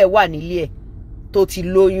ilé ẹ̀ wà nílé ẹ̀ tó ti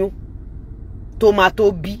lóyún tó máa tó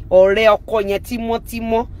bí. ọ̀rẹ́ ọkọ yẹn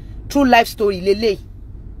tímọ́tímọ́, true life story lélẹ́yìí.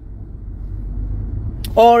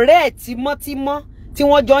 ọ̀rẹ́ ẹ̀ tímọ́tímọ́ tí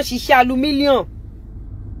wọ́n jọ ń ṣiṣẹ́ alumílíọ̀n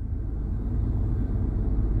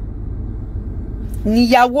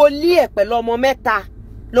níyàwó ilé ẹ̀ pẹ̀lú ọmọ 3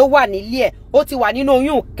 ló wà nílé ẹ̀. ó ti wà nínú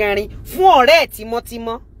oyún 4 fún ọ̀rẹ́ ẹ̀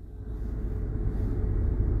tímọ́tímọ́.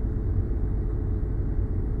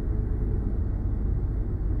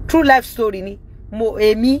 true life story ni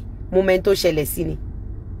èmi moment tó ṣẹlẹ̀ sí ni.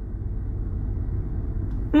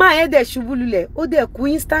 máa yẹn dẹ̀ ṣubú lulẹ̀ ó dẹ̀ kú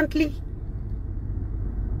instantly.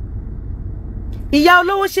 ìyá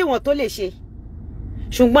olówó ṣèwọ̀n tó lè ṣe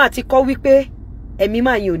ṣùgbọ́n àti kọ́ wípé ẹ̀mí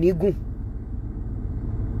máa yẹn ò ní gùn.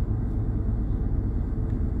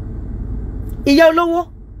 ìyá olówó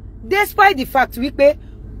despite the fact wípé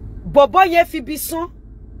bọ̀bọ́ yẹn fi bí sán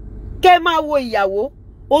kẹ́ máa wo ìyàwó,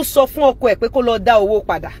 ó sọ fún ọkọ ẹ̀ pé kó lọ dá owó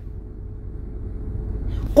padà.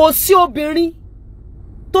 kò sí obìnrin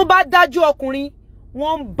tó bá dájú ọkùnrin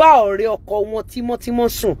wọ́n ń bá ọ̀rẹ́ ọkọ wọn tímọ́tímọ́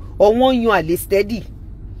sùn or wọ́n yan àlè steady.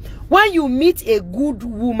 When you meet a good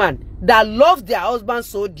woman that loves their husband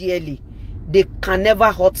so dearly, they can never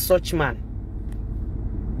hurt such man.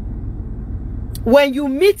 When you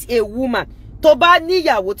meet a woman tó bá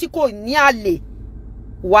níyàwó tí kò ní àlè,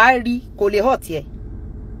 wàá rí kò lè hurt ẹ,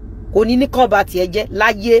 kò ní kàn bá tiẹ̀ jẹ́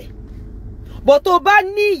láyé. But tó bá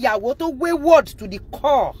ní ìyàwó tó wayward to the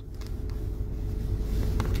core,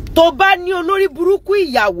 tó bá ní olórí burúkú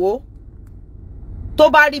ìyàwó, tó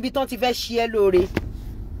bá rí ibi tán ti fẹ́ ṣe ẹ́ lóore,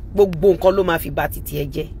 gbogbo nǹkan ló máa fi bá titi ẹ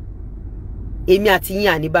jẹ́. èmi àti yín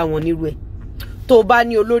àní bá wọn nírú ẹ̀. tó bá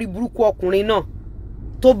ní olórí burúkú ọkùnrin náà,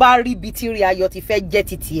 tó bá rí ibi tí rí ayọ̀ ti fẹ́ jẹ́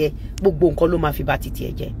titi ẹ, gbogbo nǹkan ló máa fi bá titi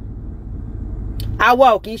ẹ jẹ́.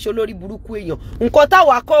 àwa ò kì í ṣe olórí burúkú èèyàn. nǹkan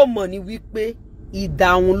táwa kọ́ mọ̀ ni wípé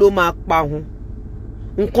ìdáhùn ló máa pa hun.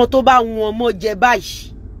 nǹkan tó bá wọn ọmọ jẹ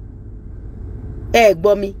báyìí, ẹ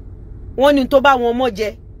gbọ́ mi, wọ́n ní tó bá wọn ọmọ jẹ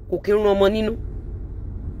kò kí ń run ọmọ nínú.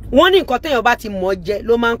 wọ́n ní nǹkan téèyàn bá ti mọ̀ jẹ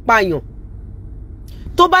ló máa ń pààyàn.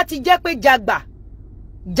 tó bá ti jẹ́ pé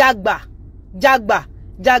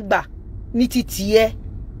jàgbà ní títí ẹ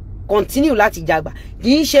continue láti jàgbà.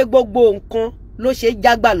 kì í ṣe gbogbo nǹkan ló ṣe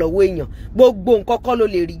jàgbà lọ́wọ́ èèyàn, gbogbo nǹkan kọ́ ló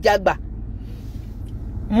lè rí jàgbà.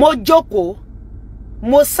 mo jókòó,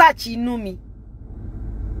 mo search inú mi,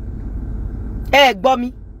 ẹ gbọ́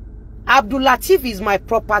mi, Abdulateef is my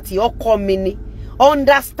property, ọkọ mi ni.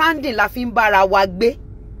 Understanding la fi ń bára wa gbé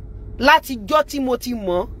láti jọ́ tí mo ti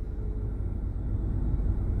mọ̀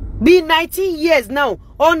bí 19 years now.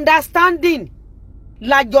 Understanding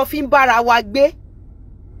la jọ fi ń bára wa gbé.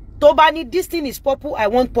 tó bá ní this thing is purple, I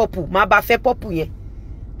want purple, máa bá fẹ́ purple yẹn.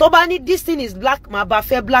 tó bá ní this thing is black, máa bá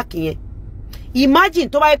fẹ́ black yẹn. Imagine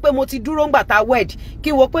tó bá yẹ pé mo ti dúró ńgbà tá wed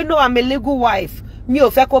kí wo pé no, I'm a legal wife, mi ò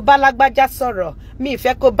fẹ́ kó bá lágbájá sọ̀rọ̀, mi ò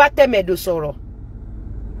fẹ́ kó bá tẹ̀mẹ̀dò sọ̀rọ̀.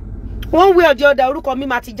 One way or the other orúkọ mi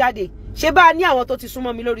máa ti jáde. ṣé bá ní àwọn tó ti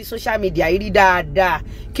súnmọ́ mi lórí social media yìí rí dáadáa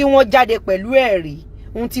kí wọ́n jáde pẹ̀lú ẹ̀rí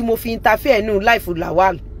ohun tí mo fi interfere nínú life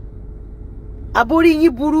Lawal. àbórí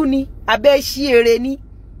yín burú ni, abẹ́ ṣí ere ni.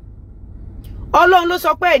 Ọlọ́run ló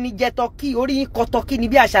sọ pé ẹni jẹ tọ́kì, orí yín kọ tọ́kì ní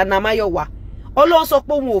bí àṣà Nàmáyọ̀wá. Ọlọ́run sọ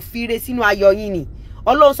pé òun ò fi ire sínú ayọ̀ yín ni.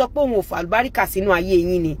 Ọlọ́run sọ pé òun ò fa àlùbáríkà sínú ayé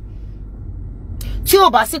yín ni. tí ò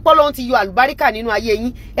bá sí pọ́lọ́run ti yọ àlùbáríkà nínú ayé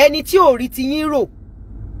yín, ẹni tí ò rí ti yín rò,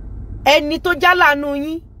 ẹni tó jálànú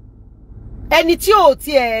yín, ẹni tí ò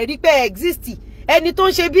ti ẹ̀ rí pé exist, ẹni tó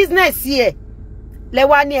ń ṣe business ẹ̀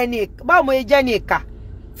lẹ́wà ní ẹni báwo mo jẹ́ ní ìkà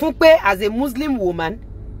fún pé as a Muslim woman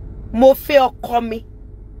mo fẹ́ ọkọ mi,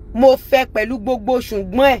 mo fẹ́ pẹ̀lú gbogbo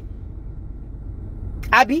ṣùgbọ́n ẹ̀.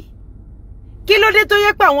 àbí kí ló dé tó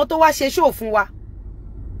yẹ pé àwọn tó wá ṣe show fún wa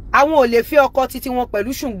àwọn ò lè fẹ́ ọkọ títí wọn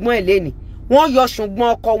pẹ̀lú ṣùgbọ́n ẹ̀ lẹ́ni, wọ́n yọ ṣùgbọ́n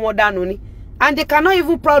ọkọ wọn dànù ni, and they cannot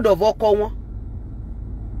even proud of ọkọ wọn.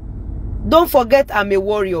 Don't forget I'm a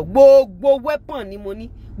warrior. Gbogbo weapon ni mo ní.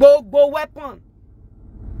 Gbogbo weapon.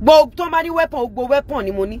 Gbogbo tó bá ní weapon, gbogbo weapon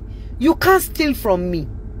ni mo ní. You can't steal from me.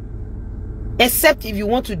 except if you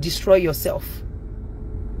want to destroy yourself.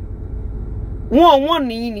 One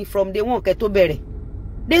ni from the one keto bere.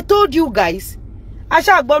 They told you guys.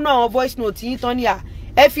 Asha gbonu àwọn voice note yin ton ni a.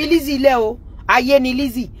 Ẹ fi Lizzy le o. Ayé ni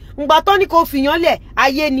Lizzy. Ngba ton ni kò fiyan le.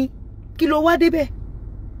 Ayé ni. Kí ló wá débẹ̀?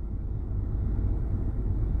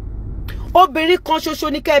 Obìnrin kan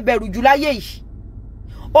ṣoṣo ni kẹ́ bẹ̀rù jù láyé yìí.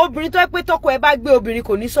 Obìnrin tó pé tọkọ ẹ bá gbé obìnrin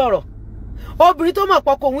kò ní sọ̀rọ̀. Obìnrin tó mọ̀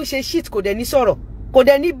pọkọ òun ṣe shit kò dẹ̀ ní sọ̀rọ̀. Kò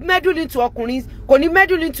dẹ̀ ní meddle into ọkùnrin, kò ní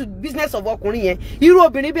meddle into business of ọkùnrin yẹn. Irú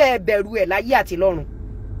obìnrin bẹ́ẹ̀ bẹ̀rù ẹ̀ láyé àti lọ́run.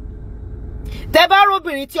 Tẹ́ bá rí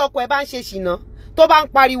obìnrin tí ọkọ ẹ bá ń ṣe ṣìnà, tó bá ń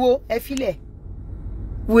pariwo, ẹ filẹ̀.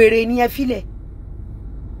 Wèrè ni ẹ filẹ̀.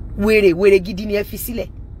 Wèrè gidi ni ẹ fi sílẹ̀.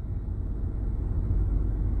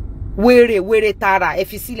 Wèrè tààrà ẹ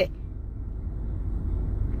fi sílẹ̀.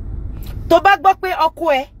 Tó bá gbọ́ pé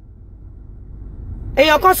ọkọ ẹ,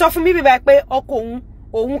 èèyàn kan sọ fún mi bíbá pé ọkọ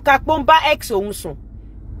òun ka pọ́n bá ex òun sùn.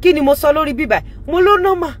 Kí ni mo sọ lórí bíbá? Mo ló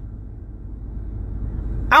normal.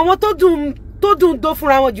 Àwọn tó dùn dó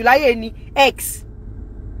fúnra wọn jù láyé ni ex.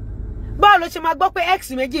 Báwo ló ṣe máa gbọ́ pé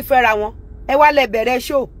ex méjì fẹ́ra wọn? Ẹ wá lẹ bẹ̀rẹ̀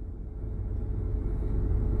show.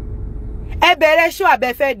 Ẹ bẹ̀rẹ̀ show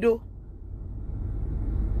àbẹ́ fẹ́ do.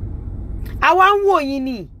 Àwa ń wò yín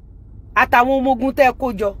ni àtàwọn ọmọ ogun tẹ́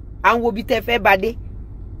kó jọ, àwọn òbí tẹ́ fẹ́ bá dé.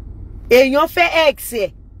 Èèyàn fẹ́ ex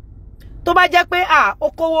ẹ̀. Tó bá jẹ́ pé ó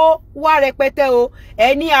kówó wá rẹpẹtẹ o,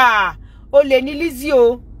 ẹni ó lè ní Lizzy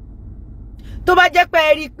o. Tó bá jẹ́ pé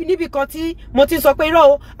ẹ rí níbi kan tí mo ti sọ pé irọ́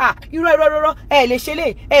o, irọ́ ẹ lè ṣe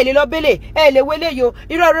lè, ẹ lè lọ bẹ́lẹ̀, ẹ lè wélé yo,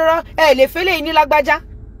 irọ́ ẹ lè fẹ́lẹ̀ ní lágbájá.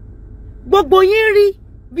 Gbogbo yín rí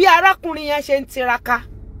bí arákùnrin yẹn ṣe ń tiraka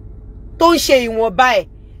tó ń ṣe ìwọ̀nba ẹ̀,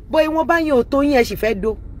 bó ìwọ̀nba yẹn ò tó yín ẹ sì fẹ́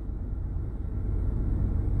do.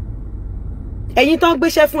 Ẹ̀yin tó ń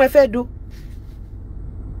gbéṣẹ́ fún ẹ fẹ́ do.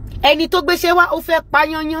 Ẹni tó gbéṣẹ́ wá ó fẹ́ pa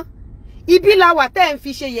yányán. Ibi la wà tẹ́ ń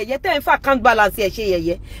fi ṣe yẹ̀yẹ́, tẹ́ ń fi account balance ẹ̀ ṣe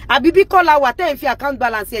yẹ̀yẹ́. Àbí bí kọ́ la wà tẹ́ ń fi account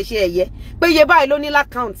balance ẹ̀ ṣe yẹ̀yẹ́. Pé iye báyìí ló ní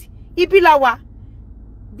l'account. Ibi la wà.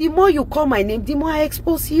 The more you call my name, the more I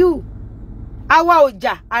expose you. Àwa ò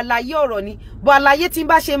jà, àlàyé ọ̀rọ̀ ni. Bó àlàyé tí ń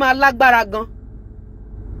bá ṣe máa lágbára gan.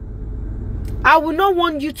 I will not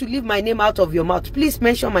want you to leave my name out of your mouth. Please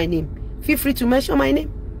mention my name. Feel free to mention my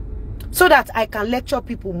name. So that I can lecture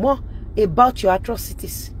people more about your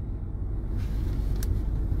atrocities.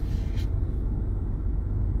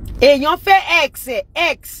 Èèyàn fẹ́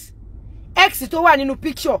ex tó wà nínú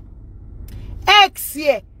picture. Ex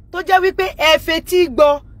ẹ̀ tó jẹ́ wípé ẹ fetí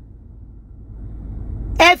gbọ́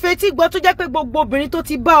tó jẹ́ pé gbogbo obìnrin tó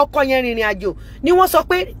ti bá ọkọ yẹn rìnrìn àjò ni wọ́n sọ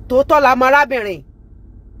pé tòótọ́ la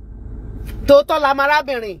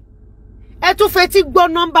márábìnrin. Ẹ tún fetí gbọ́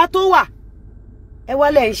nọ́mbà tó wà. Ẹ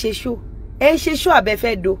wá lẹ̀ ń ṣe show. Ẹ ń ṣe show àbẹ́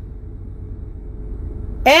fẹ́ do.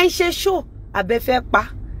 Ẹ ń ṣe show àbẹ́ fẹ́ pa.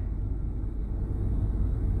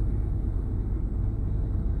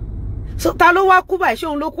 So ta ló wá kú báyìí, ṣé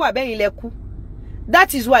òun ló kú àbẹ́yìn lẹ kú?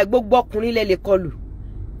 That is why gbogbo ọkùnrin lẹ lè kọlù.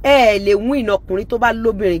 Ẹ lè win ọkùnrin tó bá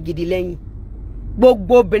lóbìnrin gidi lẹ́yìn.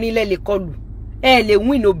 Gbogbo obìnrin lẹ lè kọlù. Ẹ lè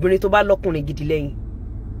win obìnrin tó bá lọ́kùnrin gidi lẹ́yìn.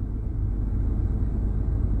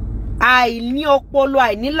 Àìní ọpọlọ,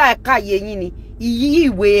 àìní làákàyè yín ni. Iyì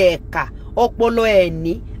ìwé ẹ̀ka, ọpọlọ ẹ̀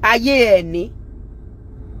ní, ayé ẹ̀ ní.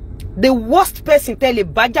 The worst person tẹ́ lè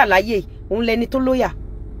bájà láyé òun lẹni tó lóyà.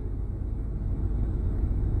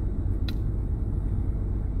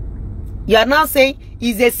 You are now saying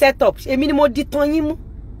it's a setup. Èmi ni mo di tan yín mú.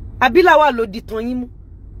 Àbí Lawal ló di tan yín mú.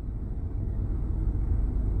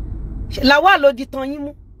 Lawal ló di tan yín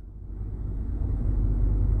mú.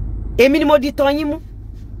 Èmi ni mo di tan yín mú.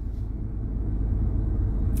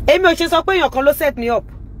 Èmi ò ṣe sọ pé èèyàn kan ló set me up.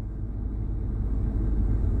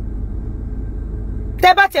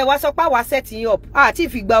 Tẹ́ bá tẹ̀ wá sọ pé àwa set yín up. Àti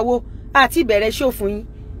ìfìgbà owó, àti ìbẹ̀rẹ̀ show fún yín.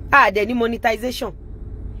 Àdẹ̀ ní monetization.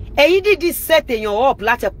 Ẹ̀yin dídí set èèyàn up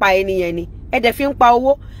láti pa ẹni yẹn ni. Ẹ dẹ̀ fi ń pa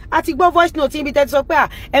owó. Àti gbọ́ voice note yín bí tẹ́ ti sọ pé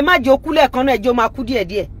ẹ má jẹ́ ó kú lẹ́ẹ̀kan náà, ẹ jẹ́ ó máa kú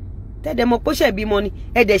díẹ̀díẹ̀. Tẹ́ dẹ̀ mọ̀ pé ó ṣẹ̀ bímọ ni.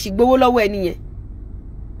 Ẹ dẹ̀ sì gbowó lọ́wọ́ ẹni yẹn.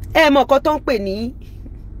 Ẹ mọ̀ nǹkan tó ń pè ní.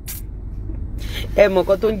 Ẹ mọ̀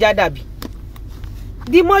nǹkan tó ń já dàbí.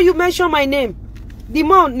 The more you mention my name, the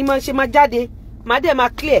more ni mo ṣe máa jáde. Màá dẹ̀ máa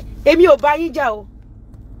clear. Èmi ò bá yín jà o.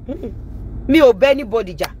 Mi ò bá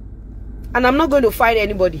anybody jà. And I'm not going to fight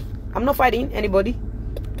anybody. I'm not fighting anybody.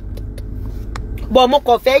 But mo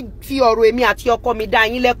kàn fẹ́ fi ọ̀rọ̀ èmi àti ọkọ mi dá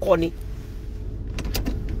yín lẹ́kọ̀ọ́ ni.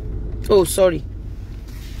 Oh, sorry.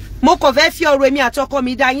 Mo kàn fẹ́ fi ọ̀rọ̀ èmi àti ọkọ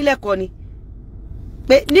mi dá yín lẹ́kọ̀ọ́ ni.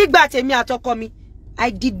 Pé nígbà tèmi àti ọkọ mi, I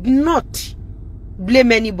did not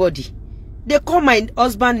blame anybody. They call my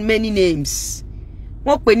husband many names.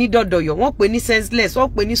 Wọ́n pè ní dọ̀dọ̀yọ̀, wọ́n pè ní senseless, wọ́n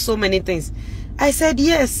pè ní so many things. I said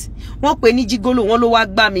yes. Wọ́n pè ní jigolo, wọ́n ló wá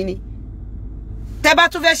gbá mi ni. tẹ́ bá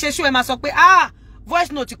tún fẹ́ ṣe show ẹ máa sọ pé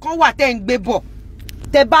voice note kan wà tẹ́ ń gbé bọ̀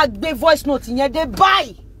tẹ́ bá gbé voice note yẹn dé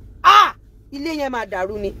báyìí ilé yẹn máa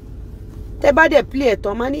dàrú ni tẹ́ bá dé play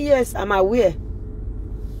ẹ̀tàn máa ní yes I'm aware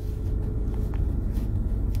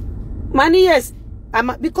máa ní yes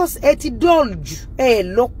because ẹ ti dull jù ẹ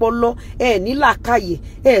lọ́pọlọ ẹ ní làákàyè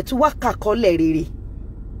ẹ tún wá kàkọ́lẹ̀ rere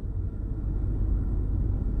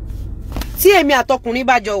tí èmi àtọkùnrin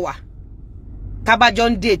bá jọ wà ká bá jọ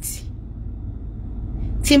ń date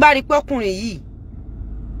tí n bá rí pé ọkùnrin yìí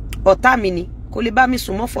ọ̀tá mi ni kò lè bá mi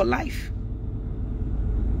sùn mọ́ for life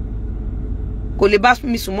kò lè bá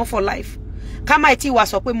mi sùn mọ́ for life ká má tí wá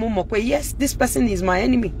sọ pé mo mọ̀ pé yes this person is my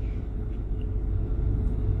enemy.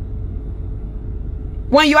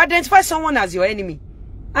 When you identify someone as your enemy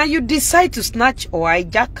and you decide to snatch or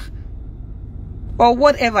hijack or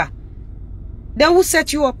whatever, then who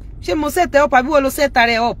set you up? Ṣé mo set up àbí wo ló set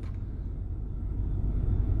are up?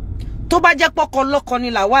 Tó bá jẹ́ pọ́kọ lọ́kọ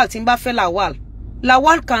ni Lawal tí n bá fẹ́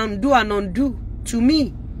Lawal can do and undo to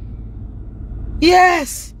me.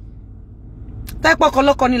 Yes. Tá pọ́kọ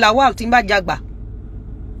lọ́kọ ni Lawal tí n bá jàgbà.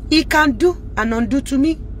 He can do and undo to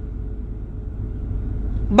me.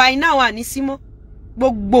 By now anisimo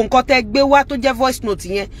gbogbo nǹkan tẹ́ gbé wá tó jẹ́ voice note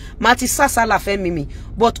yẹn má ti sásàlà fẹ́ mi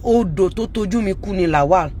but odò tó tójú mi kú ni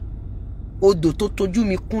Lawal odò tó tójú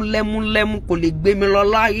mi kún lẹ́múlẹ́mú kò lè gbé mi lọ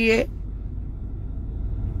láyé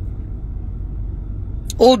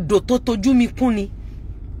odò tó tójú mi kún ni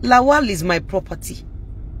Lawal is my property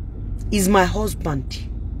is my husband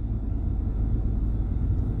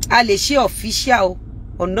a lè ṣe official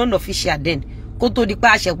or non-official then kó tó di pé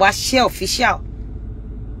a ṣe wá ṣe official.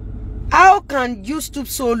 How can you stoop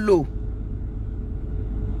so low?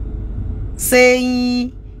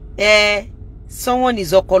 Saying, someone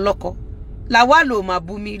is okoloko. Lawal ò máa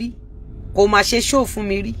bú mi rí. Kò máa ṣe show fún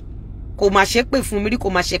mi rí. Kò máa ṣe pè fún mi rí, kò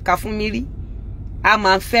máa ṣe ka fún mi rí. A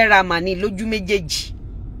máa ń fẹ́ra mà ní lójú méjèèjì.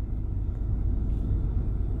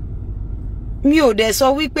 Mi ò dẹ̀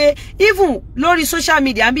sọ wípé even lórí social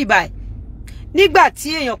media ń bí báyìí. Nígbà tí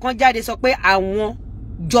èèyàn kan jáde sọ pé àwọn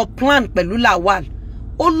jọ plan pẹ̀lú Lawal.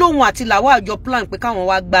 Ó lóhun àti Lawal jọ plan pé káwọn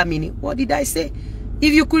wá gbà mí ni. What did I say?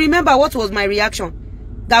 If you could remember what was my reaction.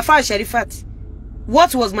 Gafar Sherifat.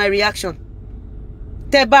 What was my reaction?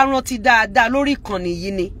 Tẹ́ bá rántí dáadáa lórí ìkànnì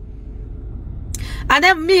yìí ni. And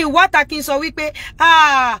then me what I can sọ wípé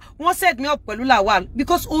wọ́n set me up pẹ̀lú Lawal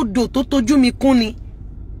because odò tó tójú mi kún ni.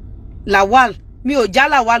 Lawal mi ò já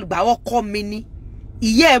Lawal gbà ọkọ mi ni.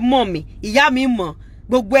 Ìyá ẹ̀ mọ̀ mi, ìyá mi mọ̀,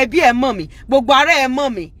 gbogbo ẹbí ẹ̀ mọ̀ mi, gbogbo ará ẹ̀ mọ̀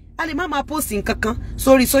mi. A lè má post nǹkan kan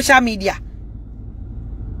sórí social media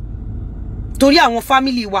torí àwọn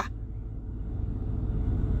family wa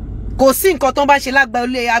kò sí nǹkan tó bá ṣe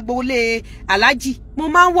agboolé Alhaji mo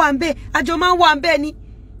máa ń wà ńbẹ̀ àjọ máa ń wà ńbẹ̀ ni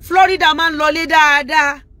Florida máa ń lọlé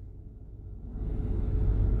dáadáa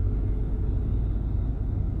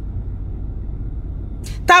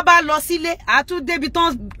tá bá lọ sílé a tún débi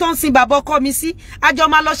ton sin bàbá ọkọ mi sí àjọ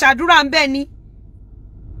máa lọ ṣàdúrà ńbẹ̀ ni.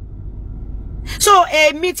 So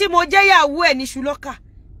èmi tí mo jẹ́ yàwó ẹ̀ ní Ṣùlọ́kà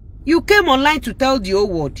you came online to tell the whole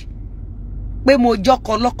world pé mo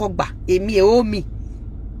jọkọ lọ́kọ gbà èmi ẹ̀ ó mi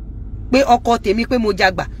pé ọkọ tèmi pé mo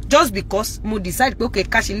jàgbà just because mo decide pé okay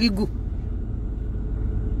cash legal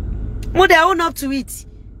mo dey own up to it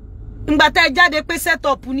ngbà tẹ́ jáde pé set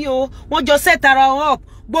up ni o wọ́n jọ set ara wọn up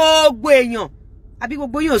gbogbo èèyàn àbí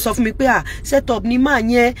gbogbo yín ò sọ fún mi pé set up ni máa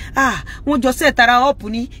yẹn wọ́n jọ set ara up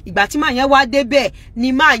ni ìgbà tí máa yẹn wá débẹ̀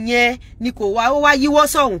ni máa yẹn ni kò wá ó wá yíwọ́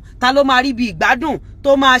sọ̀hún ta ló máa rí bí ìgbádùn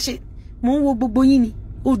tó máa ṣe mo ń wo gbogbo yín ni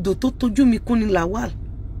odò tó tójú mi kún ni Lawal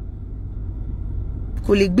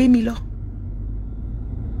kò lè gbé mi lọ.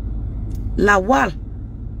 Lawal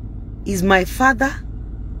is my father,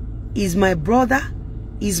 is my brother,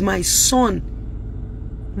 is my son.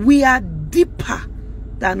 We are deeper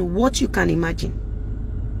than what you can imagine.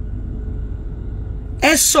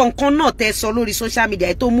 Ẹ sọ nǹkan náà tẹ́ sọ lórí social media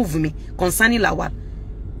ẹ tó move mi concerning Lawal.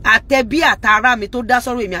 Àtẹ̀bí àtàrà mi tó dá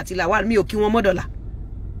sọ̀rọ̀ èmi àti Lawal mi ò kí wọn mọ́dọ̀là.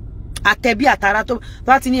 Àtẹ̀bí àtàrà tó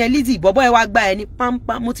bá ti ní ẹ Lizzy bọ̀bọ́ ẹ wá gbá ẹ ní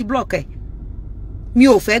pampam mo ti block ẹ. Mi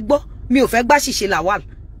ò fẹ́ gbọ́, mi ò fẹ́ gbá ṣìṣe Lawal.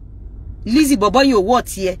 Lizzy bọ̀bọ́ yín ò wọ́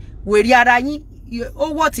tiẹ̀, wèrè ara yín ó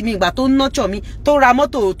wọ́ ti mi ìgbà tó nurture mi, tó ra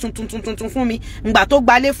mọ́tò tuntun fún mi, ìgbà tó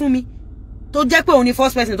gbalé fún mi. Tó jẹ́ pé òun ni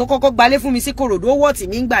first person tó kọ́kọ́ gbalé fún mi sí Kòròdú ó wọ́ tì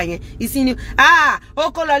mí ngbà yẹn ìsìn ni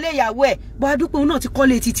ó kó lọ lé ìyàwó ẹ̀ bó adúpẹ́ òun náà ti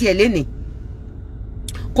kọ́lé títí ẹ̀ lénìí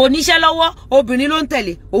kò níṣẹ́ lọ́wọ́ obìnrin ló ń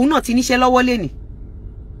tẹ̀lé òun náà ti níṣẹ́ lọ́wọ́ lénìí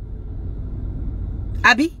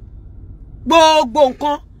àbí gbogbo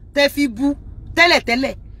nǹkan tẹ́ fi bú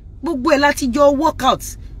tẹ́lẹ̀tẹ́lẹ̀ gbogbo ẹ̀ láti jọ workout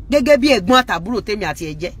gẹ́gẹ́ bí ẹ̀gbọ́n àtàbúrò tèmi àti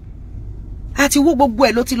ẹ̀ jẹ́ àti wo gbogbo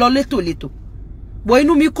ẹ̀ ló ti lọ létòlétò bọ̀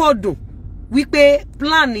inú mi kò dùn wípé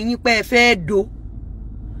plan yín pé ẹ fẹ́ do,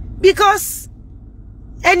 because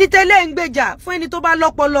ẹni tẹ́lẹ̀ ń gbèjà fún ẹni tó bá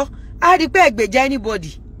lọ́pọlọ á rí pé ẹ gbèjà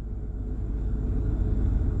anybody.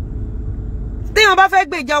 Téèyàn bá fẹ́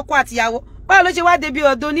gbèjà ọkọ àtìyàwó, báwo ló ṣe wá débi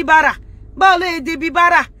ọ̀dọ̀ oníbàárà, báwo ló yẹ débi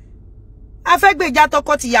bàárà? A fẹ́ gbèjà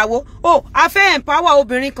tọkọ tìyàwó, a fẹ́ empower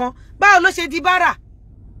obìnrin kan, báwo ló ṣe di bàárà?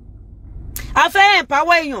 A fẹ́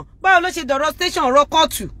empower èèyàn, báwo ló ṣe dọ̀rọ̀ station ọ̀rọ̀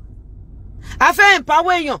kóòtù? A fẹ́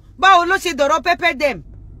empower èèyàn, báwo ló ṣe dọ̀rọ̀ pepper dem?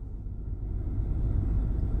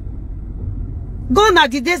 Gone are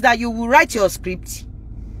the days that you will write your script.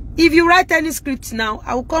 If you write any script now,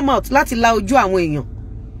 I will come out láti la ojú àwọn èèyàn.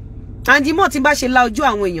 And the more tí bá ṣe la ojú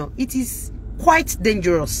àwọn èèyàn, it is quite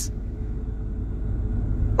dangerous.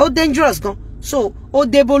 Ó dangerous gan. So, ó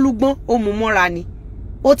dé bólúgbọ́n, ó mú mọ́ra ni.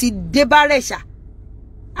 Ó ti dé bá rẹ̀ṣà.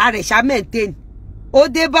 Àrẹ̀ṣà maintain. Ó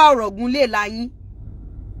dé bá ọ̀rọ̀ gúnlé láyín.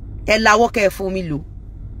 Ẹ lawọ́ kẹ́ fún mi lò.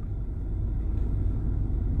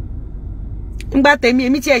 Ńgbà tèmi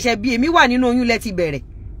èmi tí ẹ̀ṣẹ̀ bí èmi wà nínú oyún lẹ ti bẹ̀rẹ̀.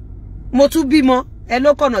 Mo tún bímọ, ẹ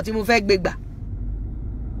ló kọ̀nà tí mo fẹ́ gbé gbà.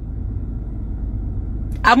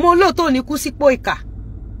 Àmọ́ olóòótọ́ ní kú sípò ìkà.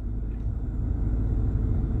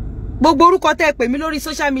 Gbogbo orúkọ tẹ́ pè mí lórí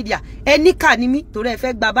social media, ẹ níkà ni mí torí ẹ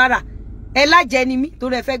fẹ́ gba bára. Ẹ lájẹ ni mí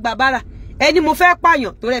torí ẹ fẹ́ gba bára. Ẹ ní mo fẹ́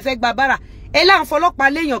pààyàn torí ẹ fẹ́ gba bára. Ẹ lá ń fọlọ́pàá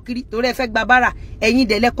léèyàn kiri torí ẹ fẹ́ gba bára. Ẹ̀yin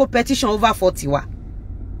dẹ̀ lẹ kó petition over 40 wá.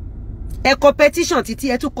 Ẹ kọ petition títí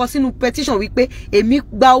ẹ tún kọ sínú petition wípé èmi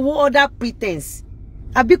gba owó under pretense.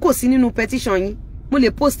 Àbí kò sí nínú petition yín. Mo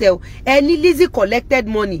lè post ẹ o. Ẹ ní Lizzy collected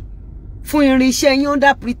money fún irinṣẹ́ yín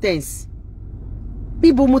under pretense.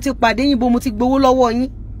 Bíbo mo ti pàdé yín, bo mo ti gbowó lọ́wọ́ yín.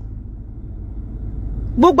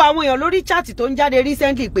 Gbogbo àwọn èèyàn lórí chat tó ń jáde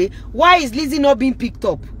recently pé why is Lizzy not being picked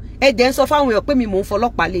up? Ẹ dẹ̀ ń sọ fáwọn èèyàn pé mi mò ń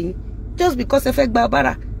fọlọ́pàá lé yín just because ẹ fẹ́ gba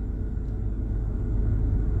bára.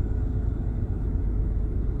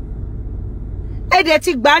 Ẹ dẹ̀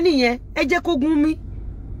ti gbà nìyẹn, ẹ jẹ́ kó gún mi.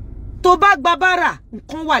 Tó bá gba bára,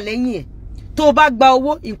 nǹkan wà lẹ́yìn ẹ̀. Tó bá gba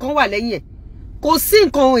owó, nǹkan wà lẹ́yìn ẹ̀. Kò sí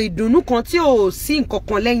nǹkan ìdùnnú kan tí ò sí nǹkan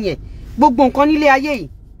kan lẹ́yìn ẹ̀. Gbogbo nǹkan nílé ayé yìí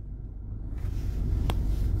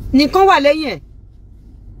nìkan wà lẹ́yìn ẹ̀.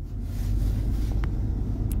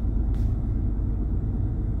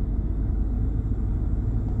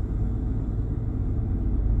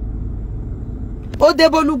 Ó dé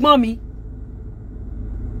bólúgbọ́n mi.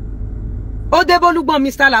 Ó dé bólúgbọ́n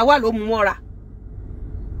Mr. Lawal ló mú mọ́ra.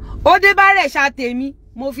 Ó dé bá rẹ̀ ṣá tèmi,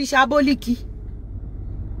 mo fi ṣàbólíkì.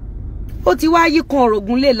 Ó ti wá yí kan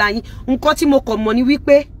òrògùn lè láyín. Nǹkan tí mo kàn mọ̀ ni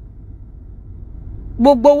wípé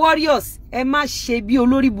gbogbo warriors ẹ má ṣe bí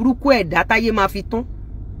olórí burúkú ẹ̀dá táyé máa fi tán.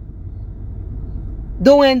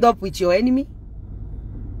 Don't end up with your enemy.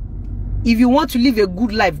 If you want to live a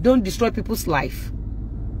good life, don't destroy people's life.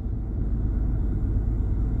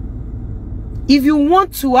 If you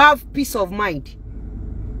want to have peace of mind,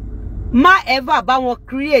 má ever bá wọn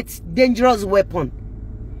create dangerous weapon.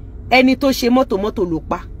 Ẹni tó ṣe mọ́tò ló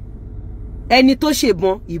pa. Ẹni tó ṣe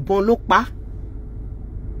ìbọn ló pa.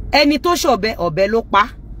 Ẹni tó ṣọ̀bẹ ọ̀bẹ ló pa.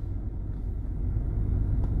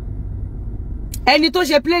 Ẹni tó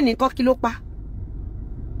ṣe plane nǹkan kí ló pa.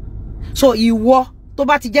 So ìwọ tó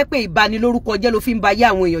bá ti jẹ́ pé ìbanilórúkọ jẹ́ ló fi ń ba ayé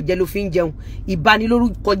àwọn èèyàn jẹ́ ló fi ń jẹun,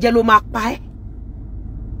 ìbanilórúkọ jẹ́ ló máa pa ẹ́.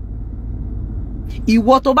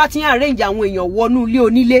 Ìwọ tó bá ti ń arrange àwọn èèyàn wọnú ilé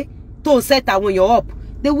onílé tó ń set àwọn èèyàn up,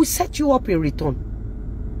 they will set you up in return.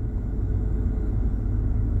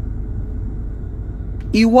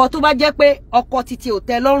 Ìwọ tó bá jẹ́ pé ọkọ títí ò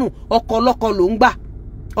tẹ́ lọ́rùn, ọkọ lọ́kọ ló ń gbà.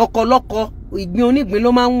 Ọkọ lọ́kọ ìgbín onígbín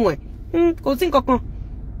ló máa ń wùn ẹ́. Kò sí nǹkan kan.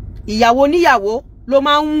 Ìyàwó níyàwó ló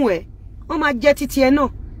máa ń wùn ẹ́. Wọ́n máa jẹ́ títí ẹ náà.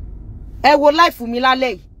 Ẹ wo life mi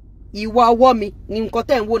lálẹ́ yìí. Ìwà ọwọ́ mi ni nǹkan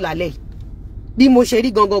tẹ́ ń wò lálẹ́ yìí. Bí mo ṣe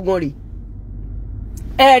rí gangan rèé.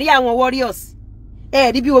 Ẹ rí àwọn warriors.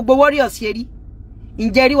 Ẹ rí bí gbogbo warriors ṣe rí.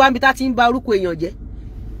 Ǹjẹ́ rí wá bí tá ti ń ba orúkọ èèyàn jẹ́.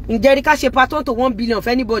 Ǹjẹ́ rí ká ṣe patron to 1 billion for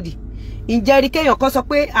anybody. Ǹjẹ́ rí kéèyàn kan sọ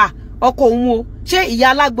pé ọkọ òun o, ṣé ìyá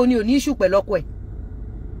alágbo ni ò ní issue pẹ̀lú ọkọ ẹ̀?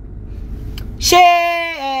 Ṣé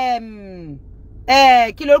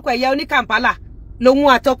kí lórúkọ ẹ̀yà oníkàmpálà lòun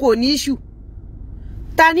àtọkọ ò ní issue?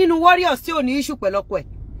 Ta nínú warriors tí ò ní issue pẹ̀lú ọkọ ẹ̀?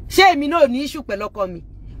 Ṣé èmi náà ò ní issue pẹ̀lú ọkọ mi?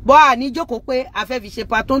 Bọ́ à ní jókòó pé a fẹ́ fi ṣe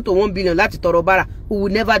patron to 1 billion láti tọrọ bára. We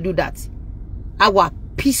will never do that. I was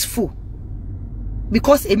peaceful.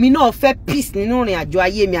 Because èmi náà fẹ́ peace nínú ìrìn àjò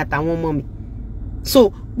ayé mi àtàwọn ọmọ mi.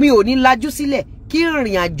 So mi ò ní lajú sílẹ̀ kí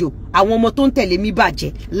ìrìn àjò àwọn ọmọ tó ń tẹ̀lé mi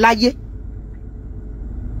bàjẹ́ láyé.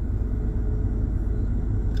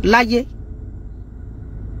 Láyé.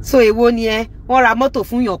 So èwo ni wọ́n ra mọ́tò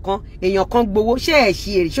fún èèyàn kan gbowó, ṣé ẹ̀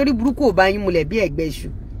ṣe èrè sórí burúkú ò bá yín mulẹ̀ bí ẹ̀gbẹ́ iṣu.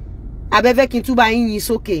 Abẹ́fẹ́ kí n tún bá yín yín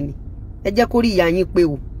sókè ni. Ẹ jẹ́ kó rí ìyá yín pé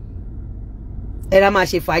o. Era máa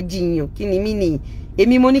ṣe fàájì yan. Kí ni mí ni?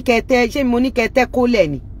 Èmi mo ní kete, ṣé mo ní kete kó lẹ̀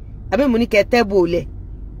ni? Àbí mo ní kete bò lẹ̀?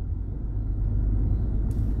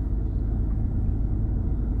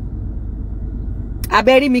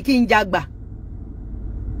 Abẹ́rí mi kí n jagba.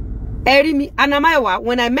 Eri mi Anamayowa,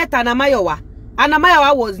 when I met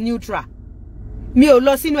Anamayowa was neutral. Mi ò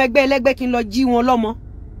lọ sínú ẹgbẹ́ ẹlẹ́gbẹ́ kí n lọ jí wọn lọ́mọ.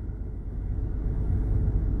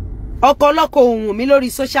 Ọ̀kọ̀lọ́kọ̀ ohun mi lórí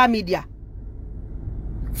social media.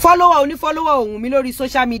 Follower oni follower ohun mi lórí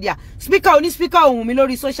social media. Speaker oni speaker ohun mi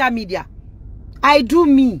lórí social media. I do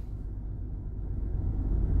me.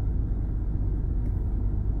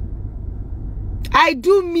 I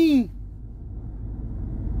do me.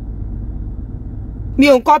 Mi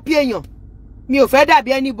ò ń copy èèyàn. Mi ò fẹ́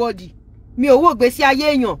dàbí anybody. Mi ò wò gbésí ayé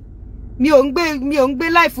èèyàn. Mi ò ń gbé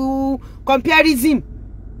life comparison.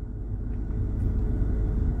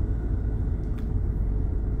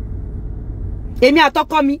 Èmi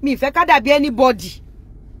àtọkọ mi fẹ́ ká dàbí anybody.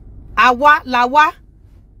 Àwa la wá.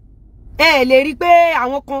 Ẹ lè rí pé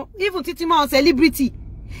àwọn kan even títí mọ́ celebrity.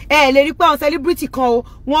 Ẹ lè rí pé àwọn celebrity kan o,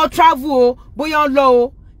 wọ́n travel o, bóyá ń lọ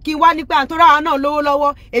o. Kí wá ní pé àǹtọ́ra àwọn náà lówó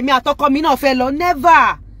lọ́wọ́, èmi àtọkọ mi náà fẹ́ lọ.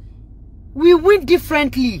 Never. We win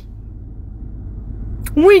differently.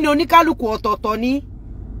 Win oníkálùkù ọ̀tọ̀ọ̀tọ̀ ni.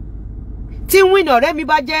 Tí win ọ̀rẹ́ mi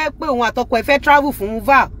bá jẹ́ pé òun àtọkọ ẹ̀ fẹ́ travel fún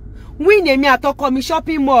val. Win èmi àtọkọ mi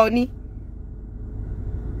shopping mall ni.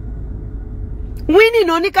 Winning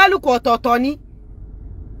oníkálùkù ọ̀tọ̀ọ̀tọ̀ ni.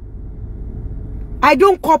 I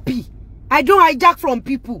don't copy. I don't hijack from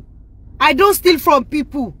people. I don't steal from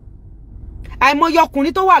people. Àìmọye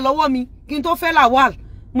ọkùnrin tó wà lọ́wọ́ mi kí n tó fẹ́ Lawal.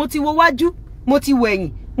 Mo ti wo wájú, mo ti wo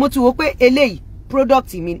ẹ̀yìn, mo ti wo pé eléyìí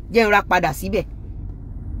product mi jẹ́ n ra padà síbẹ̀.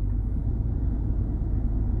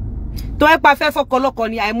 Tó ẹ pa fẹ́ fọkọlọ́kọ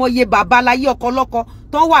ni àìmọye bàbá láyé ọkọlọ́kọ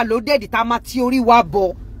tó wà lódẹ̀dì tá máa ti orí wa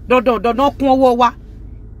bọ̀ dandan kún ọwọ́ wa.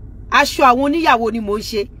 Aṣọ àwọn oníyàwó ni mò ń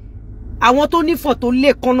ṣe. Àwọn tó nífọ̀n tó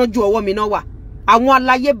lè kánná ju ọwọ́ mi náà wà. Àwọn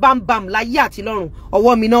aláyé bámbám láyé àti lọ́run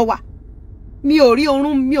ọwọ́ mi náà wà. Mi ò rí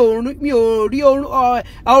ọrùn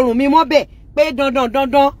mi mọ́ bẹ́ẹ̀ pé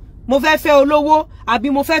dandan mo fẹ́ fẹ́ olówó àbí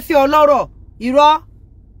mo fẹ́ fẹ́ ọlọ́rọ̀. Irọ́.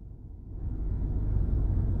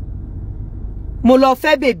 Mo lọ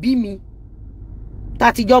fẹ́ bèbí mi.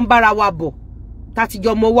 Tátijọ́ ń bára wa bọ̀.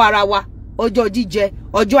 Tátijọ́ mọ́wọ́ ara wa. Ọjọ́ jíjẹ,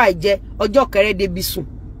 ọjọ́ àìjẹ, ọjọ́ kẹrẹ́dẹ́bi sùn.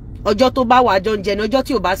 Ọjọ́ tó bá wà àjọ ń jẹ ni, ọjọ́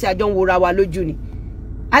tí ò bá sí àjọ ń wora wa lójú ni.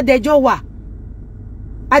 Adẹjọ́ wà.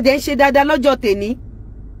 Adẹ ń ṣe dáadáa lọ́jọ́ tèní.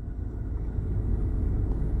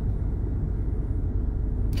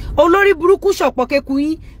 Olórí burúkú ṣọ̀pọ̀ keku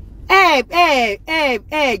yín.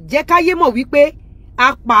 Jẹ́ káyé mọ̀ wípé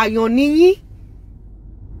apààyàn ni yín.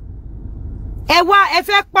 Ẹ wá ẹ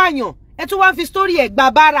fẹ́ pààyàn. Ẹ tún wá fi story ẹ̀ gba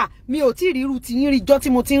bára. Mi ò tí ríru ti yín rí jọ́ tí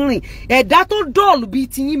mo ti ń rìn. Ẹ̀dá tó dọ̀ọ̀lù bíi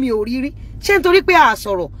ti yín mi ò rí rí. Ṣé nítorí pé a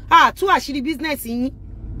sọ̀rọ̀, a tú àṣírí business yín.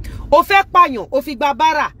 O fẹ́ pààyàn, o fi gba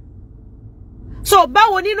bára. So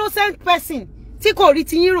báwo ni innocent person tí kò rí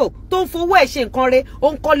ti yín rò tó ń fowó ẹ̀ ṣe nǹkan re, ó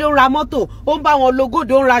ń kọ́lé, ó ń ra mọ́tò, ó ń bá wọn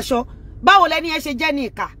logódò, ó ń raṣọ. Báwo lẹ́ni ẹ ṣe jẹ́ ní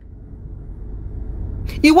ìkà?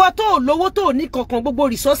 Ìwọ tó lówó tó ní kankan gbogbo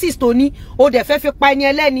resources tó ní, o dẹ̀ fẹ́ fi pa ẹni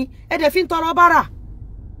ẹlẹ́ni, ẹ dẹ̀ fi ń tọrọ bára.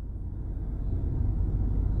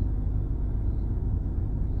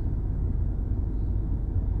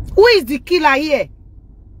 Who is the killer here?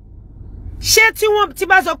 Ṣé tí wọ́n ti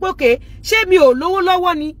bá sọ pé okay, ṣé mi ò lówó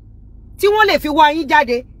lọ́wọ́ ni tí wọ́n lè fi wá yín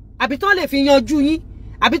jáde, àbí tó lè fi yanjú yín,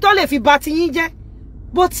 àbí tó lè fi bà ti yín jẹ́?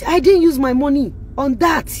 But I didn't use my money on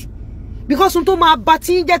that because n tó máa bà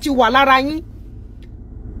ti yín jẹ́ ti wà lára yín.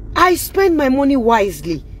 I spend my money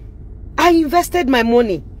wisely. I invested my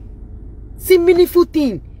money. See meaningful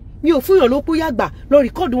thing. Mi ò fún yàn ló pé ó yá gbà lọ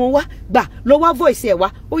record wọn wá, gbà lọ wá voice ẹ̀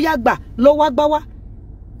wá, ó yá gbà lọ wá gbá wá.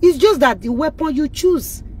 It's just that the weapon you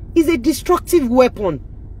choose is a destructive weapon.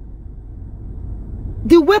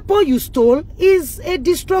 The weapon you stole is a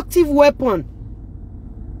destructive weapon.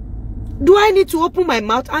 Do I need to open my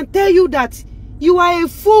mouth and tell you that you are a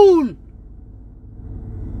fool?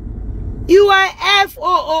 You are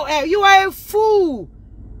F-O-O-L. You are a fool.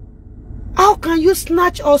 How can you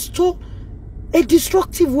snatch or steal a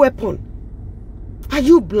destructive weapon? Are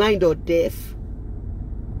you blind or deaf?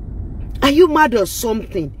 Are you mad or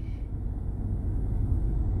something?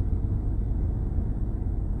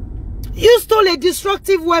 You stole a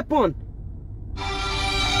destructive weapon.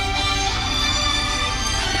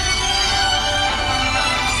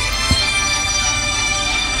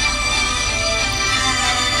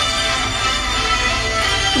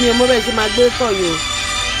 Mi ò mọ̀ bẹ́ẹ̀ ṣe máa gbé kọ̀ yìí o.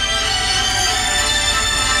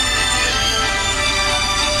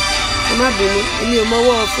 Ẹ má bínú, èmi ò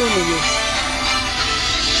mọwọ́ fóònù yìí.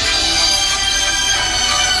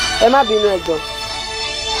 Ẹ má bínú ẹ̀gbọ́n.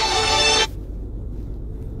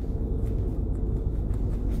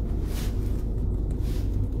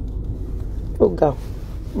 Ọ̀gá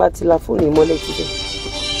bá ti la fóònù ìmọ́lẹ̀ ti dé.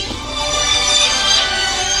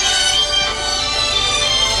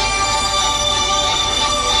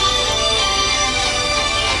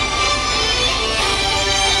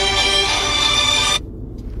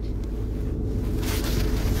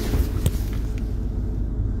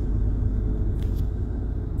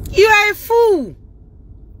 You are a fool.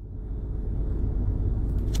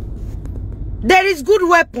 There is good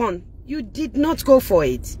weapon. You did not go for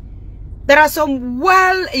it. There are some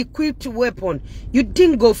well-equipped weapons. You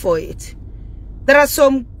didn't go for it. There are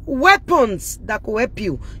some weapons that could help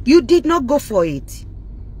you. You did not go for it.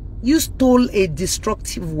 You stole a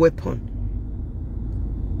destructive weapon.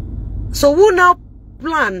 So who now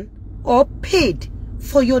planned or paid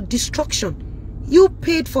for your destruction? You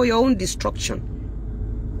paid for your own destruction.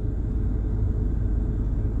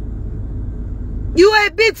 You are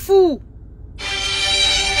a big fool.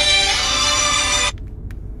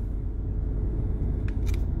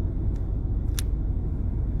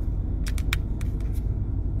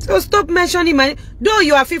 So stop mentioning my name. Though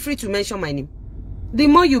you are feel free to mention my name. The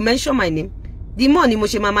more you mention my name, the more ni mo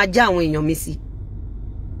ṣe máa já àwọn èèyàn mi sí.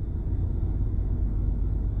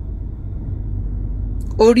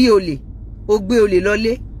 Orí olè, ó gbé olè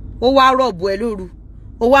lọlé, ó wá rọ̀bù ẹ lóru,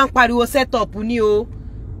 ó wá ń pariwo set up ni o.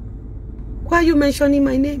 Why are you mentioning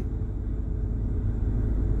my name?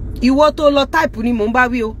 Ìwọ tó lọ type ni mo ń bá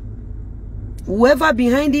wí o. Whoever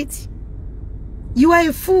behind it, you are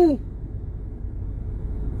a fool.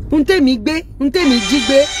 Unte mi gbé, unte mi jí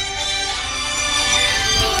gbé.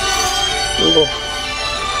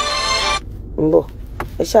 Nbọ̀.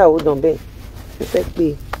 Ẹ ṣáà hold on bẹ́ẹ̀. Mo fẹ́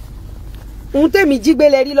pé. Unte mi jí gbé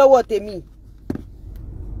lẹ rí lọ́wọ́ tèmi.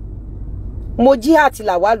 Mo jí àti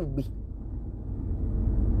Làwálù gbé.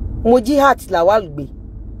 Mo jí àti Làwálù gbé.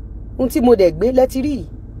 Ohun tí mo dẹ̀ gbé lẹ ti rí.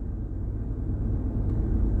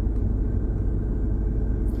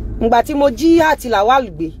 Ngbà tí mo jí àti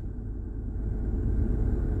Làwálù gbé.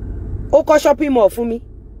 Ó kọ́ shopping mall fún mi.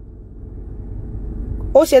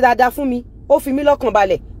 Ó ṣe dáadáa fún mi. Ó fi mí lọ́kàn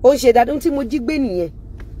balẹ̀. Ó ṣe dáadáa tí mo jí gbé nìyẹn.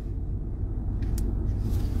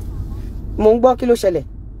 Mo ń gbọ́ kí ló ṣẹlẹ̀.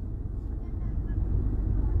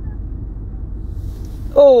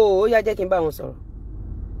 Ó yá jẹ́ kí n bá wọn sọ̀rọ̀.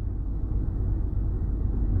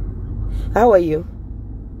 How are you?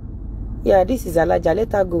 Yeah, this is Alaja.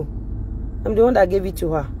 Let her go. I'm the one that gave it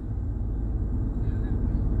to her.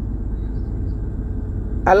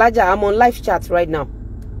 Alaja, I'm on live chat right now.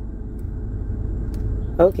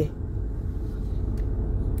 Okay.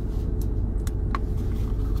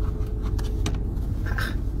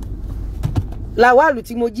 Làwálù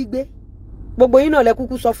tí mo jí gbé. Gbogbo yín náà lẹ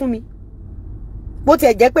kúkú sọ fún mi. Bó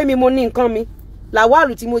tiẹ̀ jẹ́ pé mi mo ní nǹkan mi.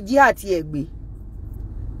 Làwálù tí mo jí àti ẹ̀ gbé.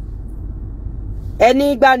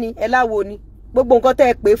 Ẹni gbá ni, ẹ láwo ni. Gbogbo nǹkan tẹ́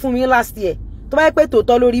ẹ pè fún mi last year. Tó bá yẹ pé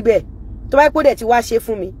tòótọ́ lórí bẹ́ẹ̀. Tó bá yẹ pé dẹ̀ ti wá ṣe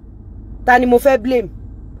fún mi. Ta ni mo fẹ́ blame?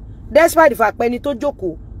 Despite the fact pé ẹni tó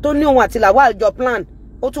jókòó tó ní òun àti Lawal jọ plan,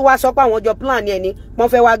 ó tún wá sọ pé àwọn jọ plan ni ẹni wọ́n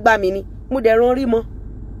fẹ́ wá gbá mi ni. Mo dẹ̀ ran rí mọ́.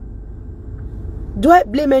 Do I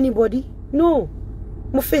blame anybody? No.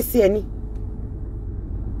 Mo face ẹni.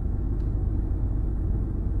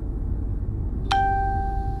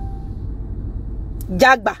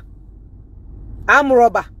 Jagba.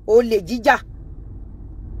 Amúrọ̀bà, olè jíjà.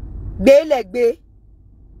 Gbélẹ̀gbé.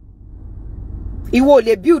 Ìwọ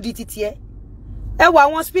lè build títí ẹ. Ẹ wo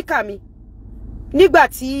àwọn speaker mi. Nígbà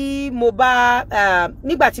tí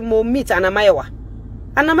mo meet Anamayowa.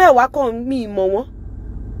 Anamayowa kan mi mọ̀ wọ́n.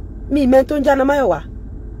 Mi mọ̀ tó ń jẹ́ Anamayowa.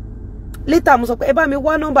 Later mo sọ pé ẹ bá mi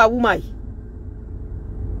wá number woman yìí.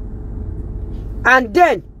 And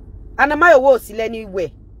then Anamayowa ò sí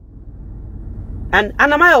anywhere. And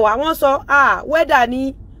Anamayowa wọ́n sọ weather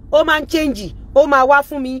ni ó máa ń change, ó máa wá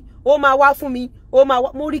fún mi, ó máa wá fún mi, ó máa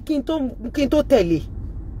wá mo rí kí n tó tẹ̀lé.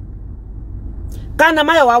 Ká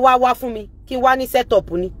Anamayowa wá fún mi kí n wá ní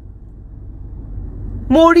setup ni.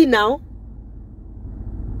 Mo rí now.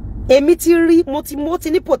 Èmi ti rí mo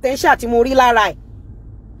ti ní potential tí mo rí lára ẹ̀.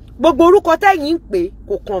 Gbogbo orúkọ tẹ́yin ń pè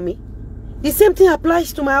kò kàn mí. The same thing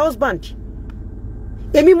applies to my husband.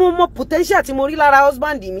 Èmi mo mọ potential tí mo rí lára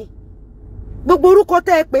husband mi. Gbogbo orúkọ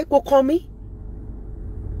tẹ́ ẹ pé kò kàn mí.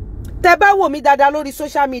 Tẹ́ bá wò mí dáadáa lórí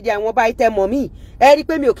social media wọ́n bá tẹ́ mọ̀ mí, ẹ rí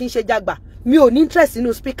pé mi ò kí ń ṣe jagba. Mi ò ní interest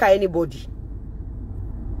nínú speaker anybody.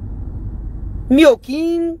 Mi ò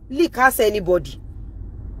kí ń leak as anybody.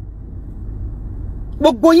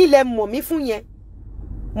 Gbogbo yín lẹ mọ̀ mí fún yẹn.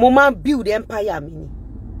 Mo máa build empire mi ni.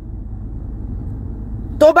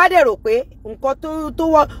 Tó bá dẹ̀ rò pé nǹkan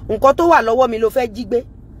tó wà lọ́wọ́ mi ló fẹ́ jí gbé,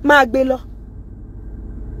 máa gbé lọ.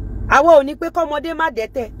 Àwa ò ní pé kọ́mọdé má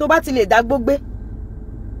dẹ́tẹ̀ tó bá ti lè dágbó gbé.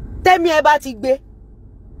 Tẹ́mi ẹ bá ti gbé,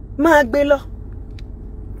 máa gbé lọ.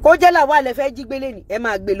 kó jẹ́ Lawal lẹ fẹ́ jí gbé lẹ́nì ẹ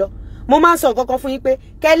máa gbé lọ mo máa ń sọ nǹkan kan fún yín pé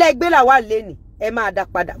kẹ́lẹ́ gbé Lawal lẹ́nì ẹ máa dá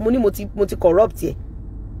padà mo ní mo ti corrupt ẹ.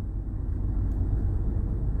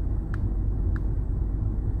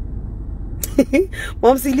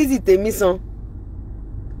 Mom si Lizzy tèmi san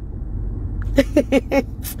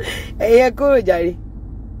ẹ̀yẹ kúrò jàre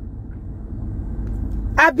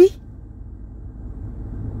àbí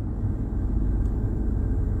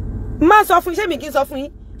má sọ fún ṣé mi kí n sọ fún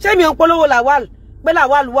yín ṣé mi ò ń polówó Lawal pé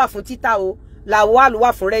Lawal wà fún títà o Lawal wà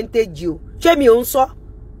fún rẹ́ńtéjì o ṣé mi ò ń sọ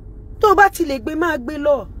tó bá ti lè gbé máa gbé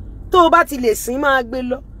lọ tó bá ti lè sìn máa gbé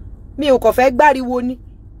lọ mi ò kàn fẹ́ gbáriwo ni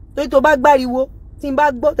torí tó bá gbáriwo tí n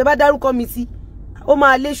bá gbọ́ tẹ́ bá dárúkọ mi sí ó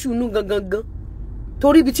máa léṣù nú gangan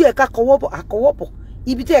torí ibi tí ẹ̀ka kọwọ́bọ̀ àkọwọ́bọ̀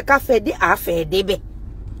ibi tí ẹ̀ka fẹ́ dé àfẹ́ débẹ̀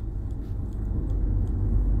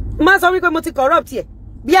má sọ wípé mo ti corrupt ẹ̀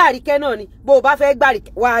bí Àríkẹ́ náà ni bó o bá fẹ́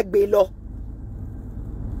gbàríkẹ́ wá gbé lọ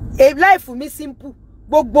a life mi simple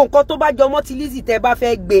gbogbo nǹkan tó bá jọmọ́ ti Lizzy tẹ́ bá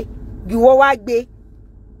fẹ́ gbé ìwọ wá gbé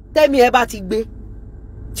tẹ́mi ẹ bá ti gbé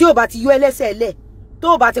tí ò bá ti yọ ẹlẹ́sẹ̀ lẹ̀ tó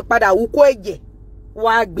bá ti padà wú kó ẹ̀jẹ̀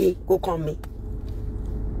wá gbé kó kàn mí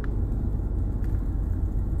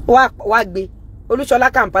wá gbé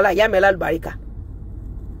Olúṣọlá Kampala ìyá mi lálùbáríkà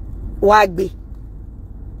wá gbé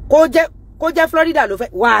kó jẹ́ Florida ló fẹ́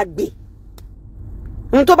wá gbé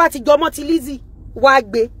n tó bá ti jọmọ́ ti Lizzy wá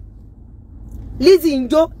gbé Lizzy ń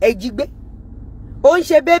jó ẹ̀jí gbé ó ń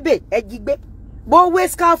ṣe bébè ẹ̀jí gbé bó wé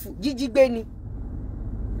scarf jíjí gbé ni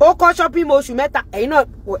ó kọ́ shopping mall oṣù mẹ́ta ẹ̀yin náà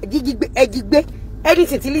jíjí gbé ẹ̀jí gbé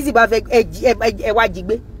anything tí Lizzy bá fẹ́ ẹ wá jí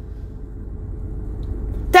gbé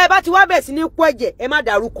tẹ́ bá ti wá bẹ̀ sí ní kó ẹ̀jẹ̀ ẹ má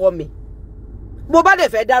dárúkọ mi bó bá dẹ̀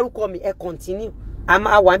fẹ́ dárúkọ mi ẹ continue a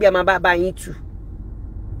máa wà bí a máa bá yín tù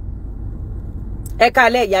ẹ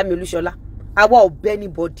káalẹ́ ìyá mi Olúṣọlá àwa ò bẹ́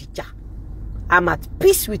anybody jà I'm at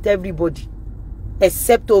peace with everybody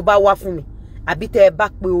except tó bá wá fún mi àbí tẹ́ ẹ bá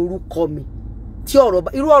pe orúkọ mi tí ọ̀rọ̀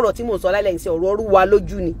irú ọ̀rọ̀ tí mò ń sọ lálẹ́ yìí sí ọ̀rọ̀ ọrú wa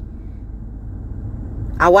lójú ni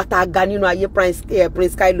àwa tá a ga nínú ayé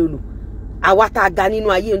Prince Kai Lolo àwa tá a ga nínú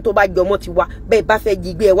ayé n tó bá jọmọ́ ti wá bẹ́ẹ̀ bá fẹ́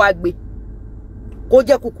jí gbé ẹ wá gbé kó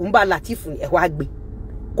jẹ́ Kùkùmbà Latif ẹ wá gbé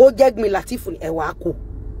kó jẹ́ Gbin Latif ẹ wá kó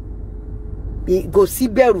kò sí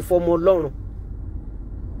bẹ̀rù fọmọ Ọlọ́run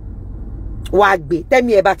wá gbé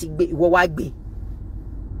tẹ́mi ẹ bá ti gbé ìwọ wá gbé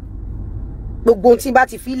gbogbo ohun tí bá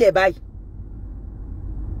ti fílẹ̀ báyìí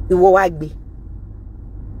ìwọ wá gbé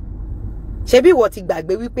ṣebí ìwọ ti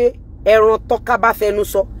gbàgbé wípé ẹran tọ́ka bá fẹnu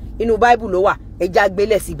sọ inú Bible ló wà ẹja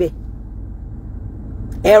gbélẹ̀ síbẹ̀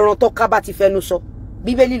ẹran tọ́ka bá ti fẹnu sọ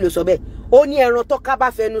Bíbélì ló sọ bẹ́ẹ̀ ó ní ẹran tọ́ka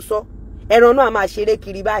bá fẹnu sọ ẹran náà a máa ṣeré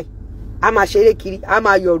kiri báyìí a máa ṣeré kiri a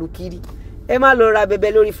máa yọ̀rù kiri ẹ má lọ ra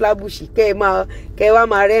bẹbẹ lórí flabushi kẹ wá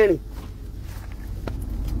máa rẹ́rìn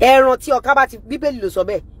ẹran tí ọká bá ti Bíbélì ló sọ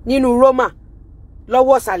bẹ́ẹ̀ nínú Rómà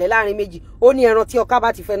lọ́wọ́ ìsàlẹ̀ láàrin méjì ó ní ẹran tí ọká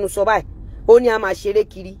bá ti fẹnu sọ báyìí ó ní a máa ṣeré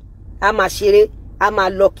kiri a máa ṣeré a máa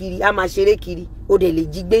lọ kiri a máa ṣeré kiri ó dẹ̀ lè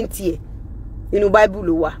jí gbé ń tiẹ̀ nínú Bible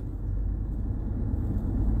ló wà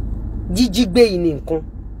jíjí gbé yìí ní nǹkan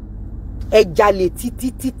ẹ jalè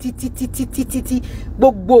títí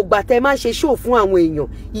gbogbo ìgbà tẹ́ máa ń ṣe show fún àwọn èèyàn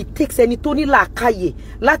it takes ẹni tó ní làákàyè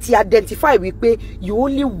láti identify wípé you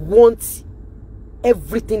only want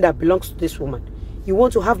everything that belongs to this woman. You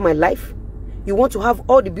want to have my life, you want to have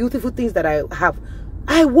all the beautiful things that I have.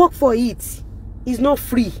 I work for it. It's not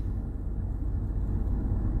free.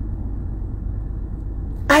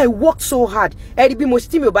 I worked so hard. Eri bí mo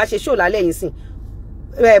ti mi ò bá ṣe show lálẹ́ yìí sìn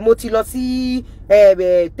mo ti lọ sí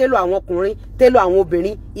télò àwọn ọkùnrin télò àwọn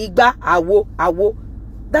obìnrin igbá àwo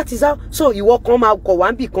that is how so ìwọ kan máa kọ̀ wá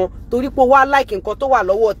níbì kan torí pé wá like nǹkan tó wà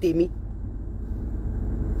lọ́wọ́ tèmi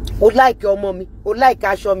o like ọmọ mi o like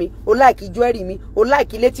aṣọ mi o like jewelry mi o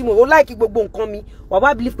like ilé tí mo o like gbogbo nǹkan mi wà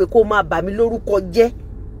wá believe pé kó máa bà mí lórúkọ jẹ́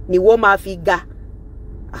ni wọ́n máa fi ga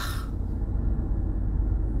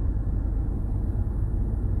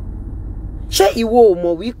ṣé ìwọ ò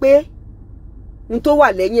mọ̀ wípé n tó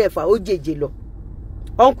wà lẹ́yìn ẹ̀fà ó jèjè lọ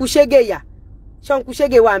ọ̀nkú ṣégè yà ṣé ọ̀nkú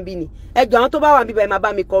ṣégè wà ń bí ni ẹjọ́ àwọn tó bá wà ń bí báyìí máa bá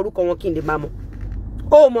mi kọ orúkọ wọn kí n lè máa mọ̀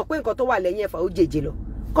ó mọ̀ pé nǹkan tó wà lẹ́yìn ẹ̀fà ó jèjè lọ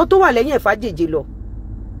nǹkan tó wà lẹ́yìn ẹ̀fà jèjè lọ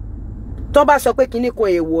tó bá sọ pé kinní kan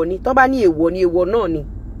èèwọ̀ ni tó bá ní èèwọ̀ ni èèwọ̀ náà ni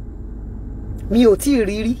mi ò tí ì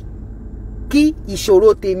rí kí ìṣòro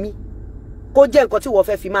tèmi kó jẹ́ nǹkan tí wọ́n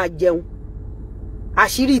fẹ́ fi máa jẹun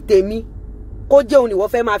àṣírí tèmi kó jẹ́ òun ni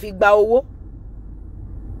wọ́n fẹ́ máa fi gba owó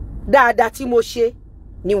dáadáa tí mo ṣe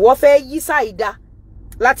ni wọ́n fẹ́ yí ṣàìdá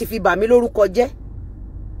láti fi bà mí lórúkọ jẹ́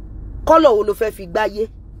kọ́lọ̀ wo ló fẹ́ fi gbáyé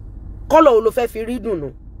kọ́lọ̀ wo ló fẹ́ fi rí dùnnú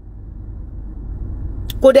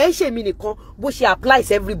kò dẹ̀ ń ṣe mí nìkan bó ṣe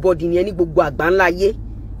applies everybody nìyẹn ní gbogbo àgbáńlá ayé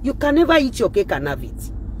you can never eat your cake and have it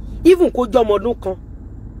even kó jọ ọmọ ọdún kan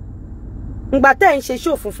Ngba tẹ́ ń ṣe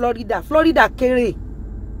show fún Florida. Florida kéré.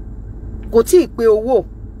 Kò tí ì pé owó,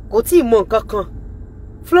 kò tí ì mọ nǹkan kan.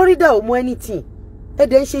 Florida ò mọ anything. Ẹ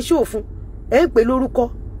dẹ̀ ń ṣe show fún. Ẹ ń pè lórúkọ.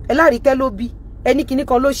 Ẹ láríkẹ́ ló bí. Ẹni kíní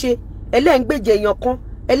kan ló ṣe. Ẹ lẹ́ ń gbèjẹ èèyàn kan.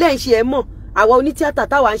 Ẹ lẹ́ ń ṣe ẹ mọ̀. Àwa oní tíátà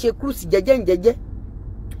táwa ń ṣe cruise jẹ́jẹ́.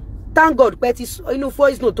 Thank God pé ti inú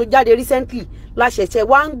voice note tó jáde recently la ṣẹ̀ṣẹ̀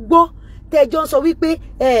wá ń gbọ́ tẹ́jọ́ ń sọ wípé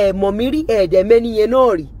mọ̀ mí rí ẹ̀ẹ́dẹ̀ mẹ́ni yẹn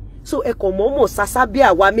náà rí. So ẹ kàn mọ̀ọ́mọ̀ sásá bí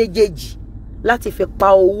àwa méjèèjì láti fi pa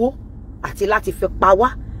owó àti láti fi pa wá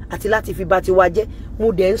àti láti fi bà tiwa jẹ́.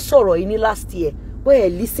 Mo dẹ̀ ń sọ̀rọ̀ yìí ní last year bó ẹ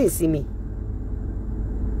listen sí mi.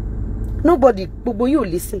 Nobody gbogbo yín ò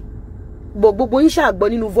listen. Gbogbo yín ṣáà gbọ́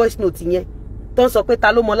nínú voice note yẹn tó ń sọ pé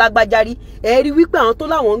ta ló mọ lágbájá rí. Ẹ rí wípé àwọn tó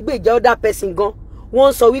láwọn ń gbèjà other person gan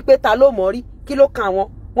wọ́n sọ wípé ta ló mọ̀ rí kí ló kàn wọ́n.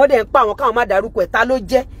 Wọ́n dẹ̀ ń pa àwọn káwọn má dárúkọ ẹ̀ ta ló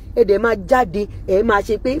jẹ́. Ẹ dẹ̀ máa jáde ẹ máa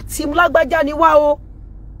ṣe pé tí lágbájá ni wá o.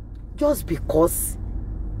 Just because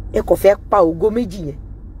ẹ kò fẹ́ pa ògo méjì yẹn.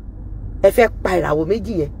 Ẹ fẹ́ pa ìràwọ̀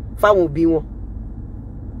méjì yẹn fáwọn òbí wọn.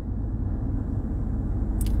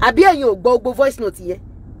 Àbí ẹ̀yin ò gbọ́ gbogbo voice note yẹn.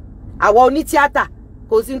 Àwa oní tíátà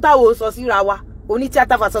kò sí táwọn sọ síra wa. Oní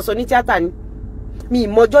tíátà fàṣọsọ ní tíátà ni. Mi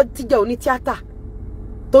ìmọ̀jọ́ tíjẹ́ oní tíátà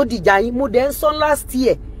tó dìjà yín. Mo dẹ̀ ń sọ last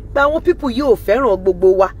year pé àwọn people yìí ò fẹ́ràn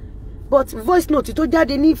gbogbo wa. But voice note tó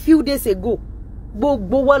jáde ní few days ago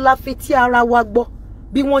gbogbo wa la fetí ara wa gbọ́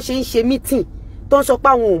bí wọ́n ṣe ń ṣe meeting tó ń sọ pé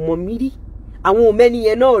àwọn ò mọ̀ mí rí àwọn ò mẹ́ni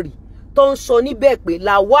yẹn náà rí tó ń sọ níbẹ̀ pé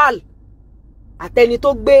Lawal àtẹni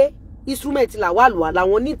tó gbé instrument Lawal wà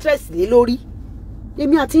láwọn ní interest lé lórí.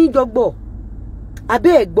 Èmi àti yín jọ gbọ́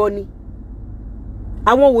abẹ́ ẹ̀ gbọ́ ni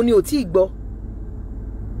àwọn wo ni ò tí ì gbọ́.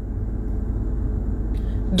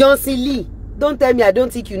 Johnson Lee, don't tell me I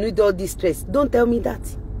don't think you need all this stress. Don't tell me that.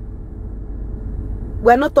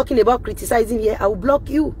 We're not talking about criticizing here. I will block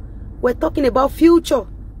you. We're talking about future.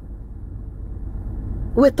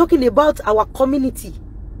 We're talking about our community.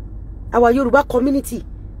 Our Yoruba community.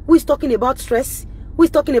 Who is talking about stress? Who is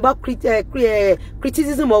talking about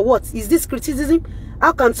criticism or what? Is this criticism?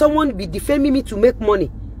 How can someone be defaming me to make money?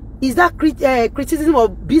 Is that criticism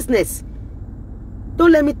of business?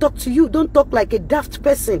 Don't let me talk to you. Don't talk like a daft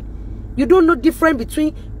person. You don't know the difference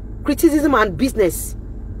between criticism and business.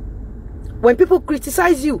 When people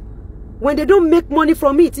criticize you, when they don't make money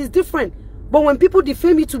from it, it's different. But when people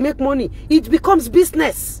defame you to make money, it becomes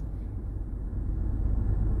business.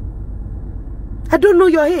 I don't know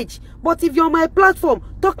your age, but if you're on my platform,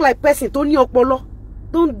 talk like person, Tony Okpolo.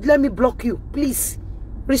 Don't let me block you, please.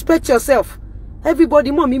 Respect yourself. Everybody,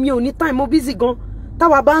 mommy, me only time, mo busy gone.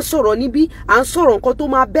 Táwa bá ń sọ̀rọ̀ níbí, à ń sọ̀rọ̀ nǹkan tó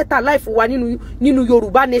máa better life wa nínú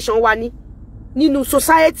Yorùbá nation wa ni, nínú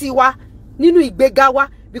society wa, nínú ìgbéga wa,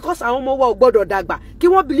 because àwọn ọmọ wa ò gbọ́dọ̀ dàgbà kí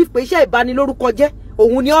wọ́n believe pé iṣẹ́ ìbanilórúkọ jẹ́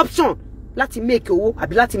òun ni option láti make owó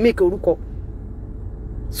àbí láti make orúkọ.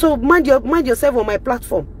 So mind yourself on my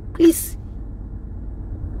platform, please.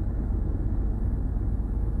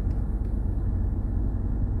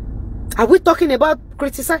 Are we talking about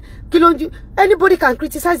criticize? Anybody can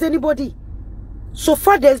criticize anybody. So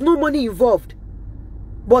far, there's no money involved.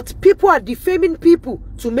 But people are defaming people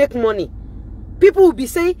to make money. People will be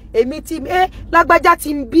saying, "Emi team A, Lagbaja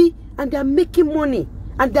team B," and they are making money.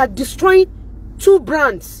 And they are destroying 2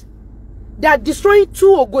 brands. They are destroying 2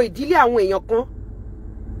 Ogo Idile Awon Eyan Kan.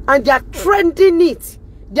 And they are trending it.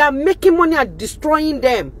 They are making money and destroying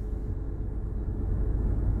them.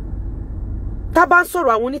 Taban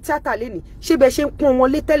sọ̀rọ̀ àwọn oní tíátà leni, ṣé bẹ́ ṣe ń pọ́n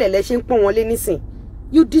wọn lé tẹ́lẹ̀ lẹ ṣe ń pọ́n wọn lé nísìn.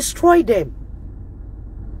 You destroy them.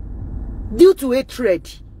 Due to hatred.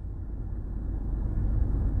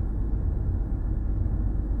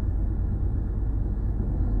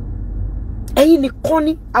 Ẹ̀yin nìkan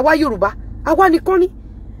ni àwa Yorùbá, àwa nìkan ni.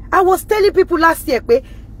 I was telling people last year pé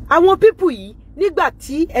àwọn people yìí nígbà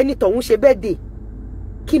tí ẹni tọ̀hún ṣe birthday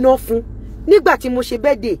kí ná fún. Nígbà tí mo ṣe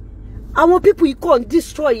birthday, àwọn people yìí kàn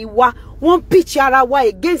destroy wa, wọ́n pitch ara wa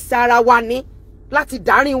against ara wa ni láti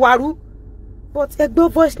dárin wa rú. But ẹ gbọ́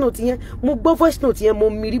voice note yẹn, mo gbọ́ voice note yẹn, mo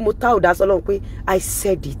miri mo ta ọ̀dà sọ́lọ́run pé I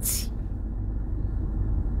said it.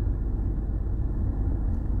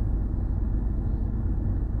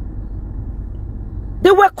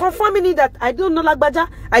 They were confirming it that I don't know Lagbaja,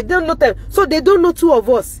 I don't know them. So they don't know 2 of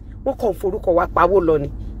us. Wọ́n kàn forúkọ wa pawó lọ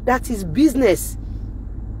ni. That is business.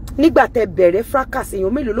 Nígbà tẹ́ bẹ̀rẹ̀ fracas èèyàn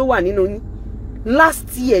mélòó ló wà nínú yín?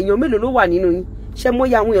 Last year èèyàn mélòó ló wà nínú yín? Ṣé mo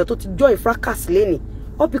ya àwọn èèyàn tó ti join fracas lẹ́ni?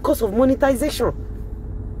 All because of monetization.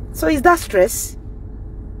 So is that stress?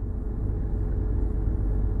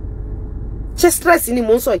 Ṣé stress ni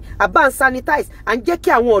mo ń sọ yìí? Àbá ń sanitize à ń jẹ́ kí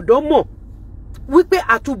àwọn ọ̀dọ́ mọ̀ wípé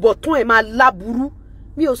àtúbọ̀tán ẹ̀ máa láburú.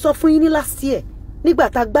 Mi ò sọ fún yín ní last year nígbà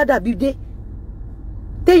tá gbádà bí dé.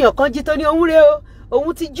 Téèyàn kan jí tó ní òun rè o,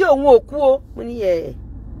 òun ti jí òun òkú o mo ní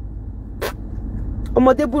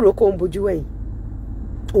ọmọdé burúkú ń bojú ẹ̀yìn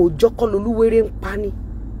òòjọ́ kọ́ lolúwéré ń pa ni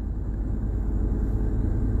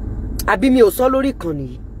àbí mi ò sọ lórí ìkànnì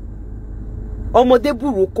yìí ọmọdé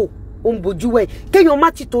burúkú ń bojú ẹ̀yìn kéèyàn má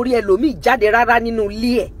ti torí ẹlòmíì jáde rárá nínú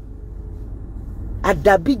ilé ẹ̀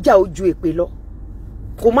àdàbíjà ojú èpè lọ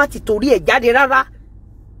kó má ti torí ẹ̀ jáde rárá.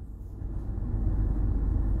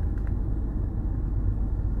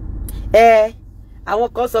 Àwọn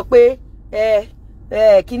kan sọ pé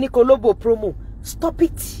kíní kolobo promo stop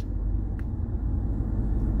it.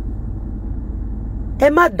 Ẹ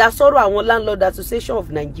má dá sọ̀rọ̀ àwọn Landlord Association of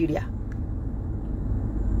Nigeria.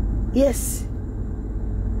 Yes,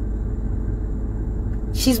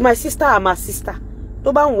 she's my sister, I'm her sister.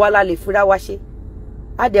 Tó bá ń wá la lè fira wa ṣe.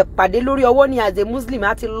 A dẹ̀ pàdé lórí ọwọ́ ni as a Muslim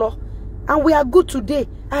a ti lọ and we are good today.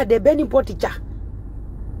 A dẹ̀ bẹ́ẹ̀ ní bọ́dì jà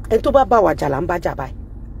ẹni tó bá bá wa jà là ń bá jà báyìí.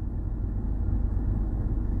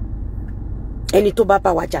 Ẹni tó bá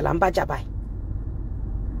bá wa jà là ń bá jà báyìí.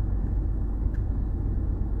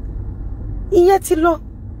 Ìyẹn ti lọ.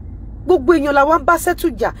 Gbogbo èèyàn la wá ń bá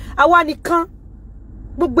settle jà. Àwa nìkan.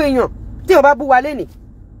 Gbogbo èèyàn tí ó bá bú wa lẹ́ni.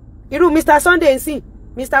 Irú Mr. Sunday nsìn.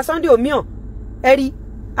 Mr. Sunday omiyan. Eri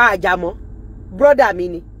àjàmọ́. Brother mi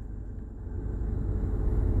ni.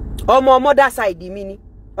 Ọmọ mother side mi ni.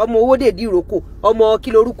 Ọmọ Owódè Dìrókò. Ọmọ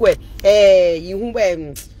kí lorúkọ ẹ̀. Ìhun gbé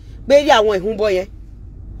rí àwọn ìhunbọ yẹn.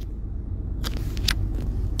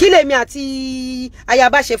 Kí lèmi àti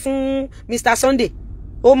ayaba ṣe fún Mr. Sunday.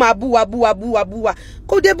 Ó máa bú wa.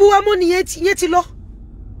 Kò dé bú wa mọ́ nìyẹn yẹn ti lọ.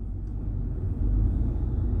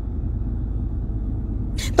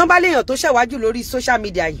 Tán bá léèyàn tó ṣẹ̀wájú lórí social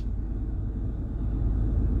media yìí.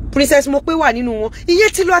 Princess mo pé wà nínú wọn.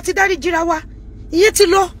 Ìyẹn ti lọ àti dárí jìra wa. Ìyẹn ti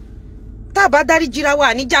lọ. Tá bá dárí jìra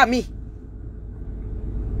wa níjà mi.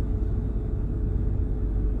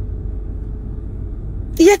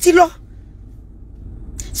 Ìyẹn ti lọ.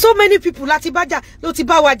 So many people láti bá jà ló ti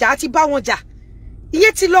bá wa jà àti bá wọn jà.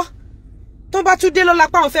 Ìyẹn ti lọ. Tó bá tún dé lọ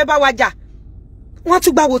lápá wọn fẹ́ bá wa jà. Wọ́n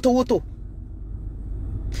tún gbà wòtòwòtò.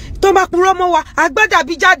 Tó bá purọ́ mọ́ wa agbádà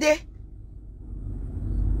bí jáde.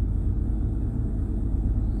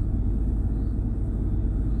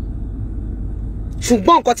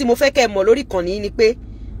 Ṣùgbọ́n nǹkan tí mo fẹ́ kẹ́ mọ̀ lórí ìkànnì ni pé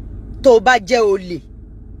tó bá jẹ́ olè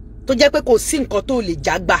tó jẹ́ pé kò sí nǹkan tó lè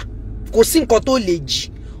jágbà kò sí nǹkan tó lè jí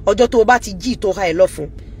ọjọ́ tó bá ti jí tó ha ẹ̀ lọ fún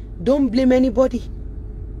don't blame anybody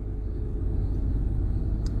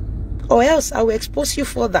or else I will expose you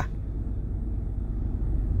further.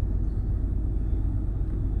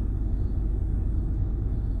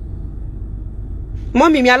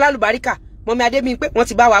 Mọ́mì mi alálùbáríkà mọ́mì Adémi pé wọ́n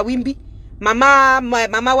ti bá wa wí ń bí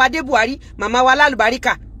màmá wa Adé Buhari màmá wa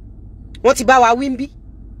alálùbáríkà wọ́n ti bá wa wí ń bí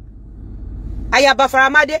Ayaba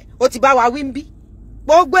Faramade ó ti bá wa wí ń bí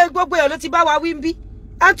gbogbo èèyàn ló ti bá wa wí ń bí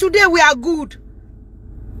and today we are good.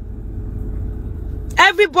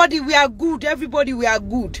 Everybody we are good.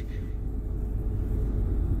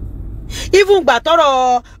 Even gbà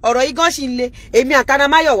tọ́rọ̀ ọ̀rọ̀ yìí gan ṣì ń le èmi àti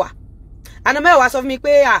Anamáyọ̀wá sọ fún mi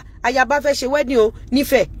pé Ayaba fẹ́ ṣe wedding o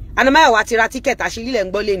nífẹ̀ẹ́ Anamáyọ̀wá ti ra tíkẹ̀tì àṣírí lẹ̀ ń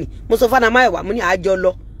gbọ́ lẹ́ni mo sọ fún Anamáyọ̀wá mo ní àjọ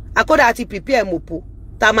lọ akódà àti prepare mọ̀pọ̀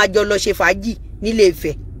tá a máa jọ lọ ṣe fàájì nílé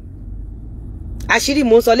Ifẹ̀ àṣírí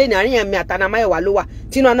mo ń sọ lẹ́ni àárín mi àti Anamáyọ̀wá ló wà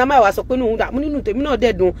tínú Anamáyọ̀wá sọ pé mo nínú tèmi náà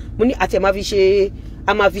dẹ̀dùn mo ní àti a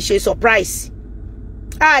máa fi ṣe surprise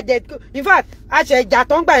in fact àṣẹ ìjà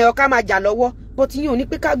tó ń gbà yàn ká máa jà lọ́wọ́ bó ti yàn ní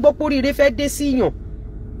pé ká gbọ́ póríire fẹ́ dé sí yàn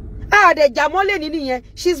àdẹ̀jà mọ́lẹ̀ ní nìyẹn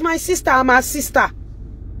she's my sister I'm her sister.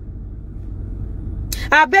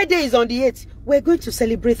 Her birthday is on the 8th. We're going to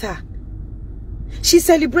celebrate her. She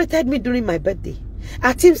celebrated me during my birthday.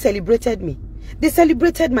 Her team celebrated me. They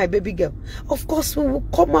celebrated my baby girl. Of course, we will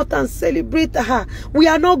come out and celebrate her. We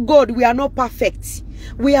are not God. We are not perfect.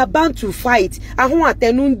 We are bound to fight. Ahun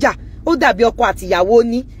àtẹnújà. Ó dàbí ọkọ àtìyàwó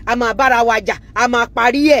ni. A máa bára wa jà. A máa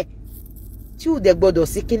parí ẹ̀. Tí ó dẹ̀ gbọ́dọ̀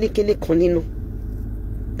sí kíníkíní kan nínú.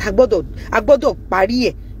 A gbọ́dọ̀ parí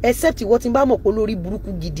ẹ̀. Except ìwọ tí ń bá mọ̀ pé lórí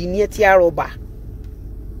burúkú gidi ni ẹ tí a rọ̀bà.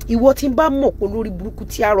 Ìwọ tí ń bá mọ̀ pé lórí burúkú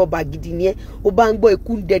tí a rọ̀bà gidi ni ẹ ó bá ń gbọ́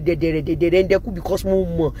ikú dẹ̀dẹ̀dẹ̀rẹ̀dẹ̀dẹ̀rẹ̀ ń dẹ́kú because mo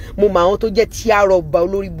mọ̀ àwọn tó jẹ́ tí a rọ̀bà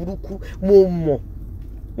olórí burúkú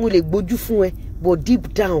mo lè gbójú fún ẹ but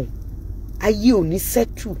deep down ayé ò ní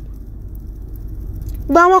settle.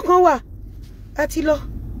 Gba wọn kan wà àti lọ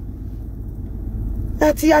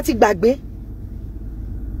àti gbàgbé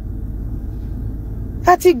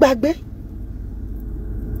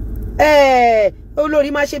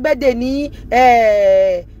olórí máa ṣe birthday ní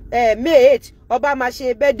May 8 ọba máa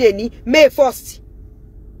ṣe birthday ní May 1st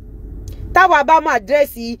táwa bá máa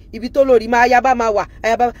dírẹ́sì ibi tó lórí máa Ayaba máa wà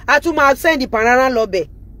Ayaba a tún máa send pàrọ̀rán lọ́bẹ̀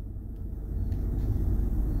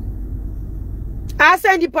a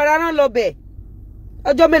send pararan lọ bẹ̀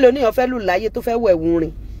ọjọ́ mélòó ni ó fẹ́ lù láyé tó fẹ́ wẹ̀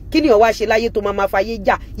wùnrin kí ni ó wá ṣe láyé tó máa fàyè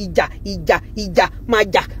ìjà máa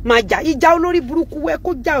jà ìjà olórí burúkú wẹ́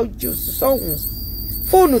kó jà ojú sọ́hùn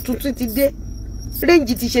fóònù tuntun ti dé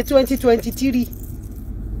range ti ṣe 2023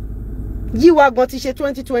 yíwa gan ti ṣe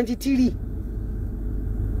 2023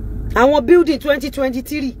 àwọn building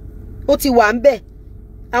 2023 ó ti wà ńbẹ̀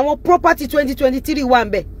àwọn property 2023 wà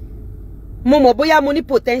ńbẹ̀ mo mọ̀ bóyá mo ní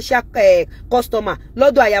potential customer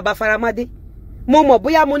lọ́dọ̀ Ayaba Faramade mo mọ̀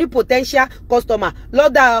bóyá mo ní potential customer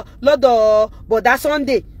lọ́dọ̀ bọ̀dá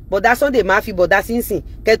Sunday máa fi bọ̀dá sínsìn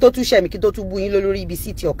kẹ́ tó tún ṣẹ̀mí kí tó tún bú yín lórí ibi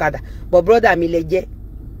sí ti ọ̀kadà but brother mi lẹ jẹ́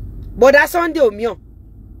bọ̀dá Sunday òmíàn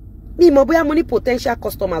mi mọ̀ bóyá mo ní potential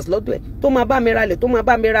customers lọ́dọ̀ ẹ̀ tó máa bá mi ralẹ̀ tó máa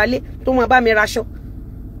bá mi ralé tó máa bá mi raṣọ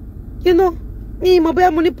you know mi mọ̀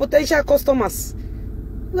bóyá mo ní potential customers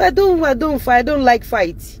I don't like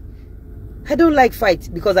fight. I don't like fight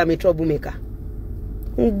because I'm a troublemaker.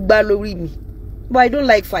 Ngba lórí mi. But I don't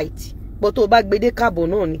like fight. But tó bá gbede kabo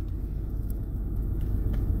náà ni.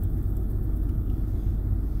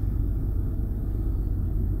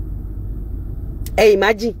 Hey,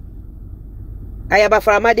 imagine. Ayaba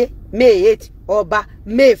Faramade, May 8, Ọba,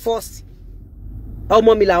 May 1st.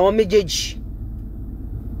 Ọmọ mi làwọn méjèèjì.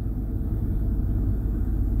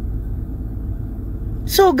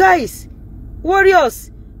 So guys,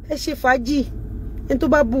 warriors, ẹ ṣe fàájì. En tó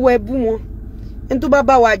bá bú wa ẹ bú wọn. En tó bá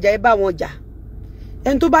wa jà ẹ bá wọn jà.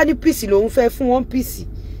 En tó bá ní peace lòun fẹ́ fún wọn peace.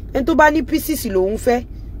 En tó bá ní pieces lòun fẹ́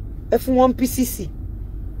ẹ fún wọn pieces.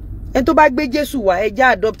 En tó bá gbé Jésù wá ẹ já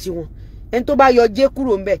adopt wọn. En tó bá yọ Jé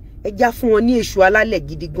kúrò ńbẹ̀ ẹ já fún wọn ní èṣù alálẹ̀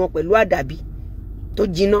gidi gan pẹ̀lú àdàbí tó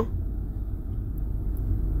jiná.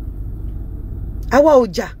 Àwa ò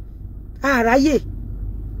jà. A ráyè.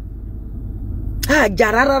 A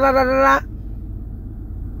jà rárá.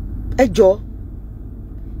 Ẹ jọ̀ọ́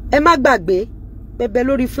ẹ má gbàgbé bẹ̀bẹ̀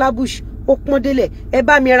lórí Flabush ó pọ́n délẹ̀ ẹ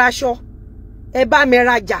bá mi raṣọ ẹ bá mi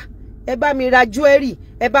rajà ẹ bá mi ra jewelry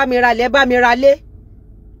ẹ bá mi ralẹ̀ ẹ bá mi ralé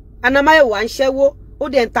Anamáyọ̀wá ń ṣẹ́wó ó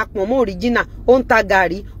dẹ̀ ń ta pọ̀nmọ́ original ó ń ta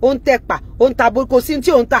gàrí ó ń tẹ̀pà ó ń ta kò sí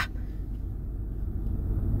tí ó ń tà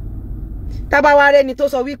tábà wá rẹ́ni tó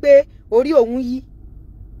sọ wípé orí òun yí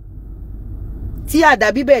tí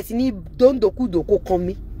àdàbí bẹ̀rẹ̀ sí ní dòńdòkúdò kó kan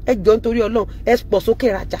mi ẹ jọ̀ọ́ nítorí Ọlọ́run ẹ pọ̀ sókè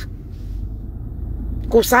rajà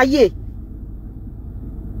kò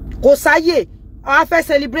sáyè a fẹ́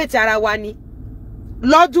celebrate ara wa ni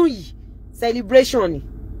lọ́dún yìí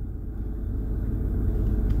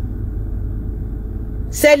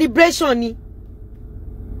celebration ni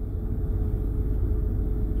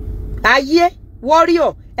ayé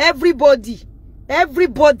warrior everybody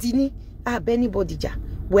ni anybody jà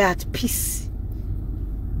we are at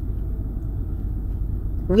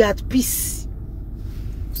peace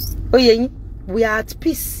oye yín we are at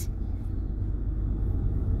peace.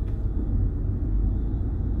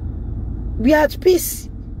 We are at peace.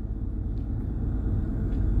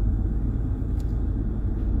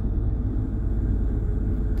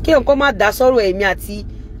 Kí nǹkan má dá sọ̀rọ̀ èmi àti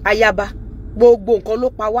Ayaba. Gbogbo nǹkan ló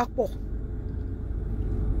pa wá pọ̀.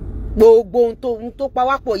 Gbogbo ohun tó pa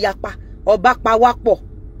wá pọ̀ yapa. Ọba pa wá pọ̀.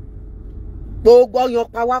 Gbogbo ọyàn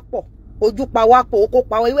pa wá pọ̀. Ojú pa wá pọ̀. Oko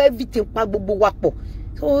pa wá. Everything pa gbogbo wa pọ̀.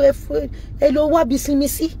 So ẹ lọ wá bí sinmi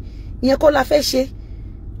sí. Ìyẹn kọ́ la fẹ́ ṣe.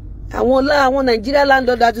 Àwọn Nigeria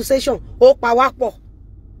Landlord Association ó pa wá pọ̀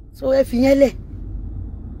so ẹ fi yẹn lẹ̀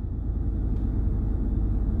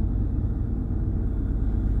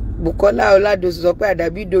Bukola Oladosu sọ pé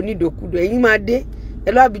àdàbí do nídòkúdò ẹ̀yin máa dé ẹ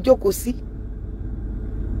lọ àbí jókòó sí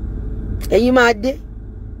ẹ̀yin máa dé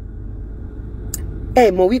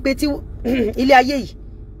ẹ mọ̀ wípé tí ilé ayé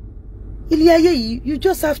yìí you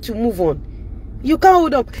just have to move on. You can't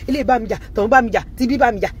hold up. Ilé bá mi jà, tọ̀hún bá mi jà, tibí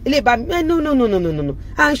bá mi jà, ilé bá mi. No.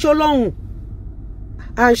 À ń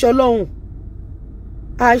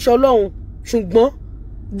ṣọlọ́hun. Ṣùgbọ́n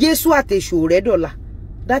Jésù àtèṣù rẹ̀ dọ̀la.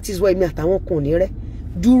 That is why mi àtàwọn kan ní rẹ̀.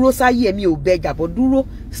 Dúró sáyé mi ò bẹ jà bọ́ dúró.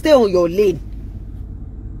 Stay on your lane.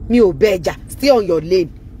 Mi ò bẹ jà. Stay on your lane.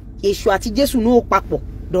 Èṣù àti Jésù náà papọ̀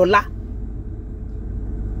dọ̀la.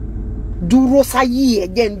 Dúró sáyé ẹ̀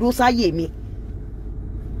jẹ́ ń dúró sáyé mi.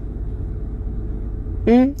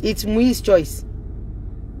 It's Mui's choice.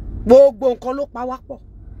 Gbogbo nǹkan ló pa wá pọ̀.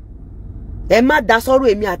 Ẹ má dá sọ̀rọ̀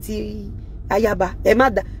èmi àti Ayaba. Ẹ má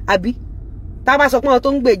dá àbí. Tá bá sọ pé wọn tó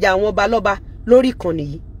ń gbèjà àwọn ọba lọ́ba lórí ìkànnì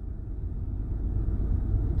yìí.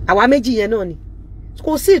 Àwa méjì yẹn náà ni.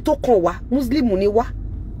 Kò sí tó kàn wá, Muslim ni wá.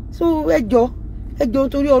 So ẹ jọ̀ọ́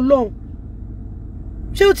nítorí Ọlọ́run.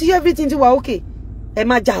 Ṣé ó ti everything ti wà okay? Ẹ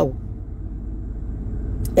má jà o.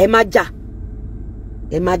 Ẹ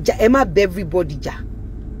má bẹ everybody jà.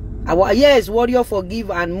 Yes, warrior,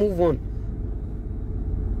 forgive and move on.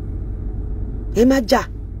 ẹ má jà.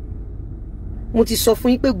 Mo ti sọ fún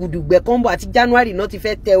yín pé Gùdùgbẹ̀ kan bọ̀ àti January náà ti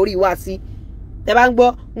fẹ́ tẹ orí wa sí. Tẹ́ bá ń gbọ́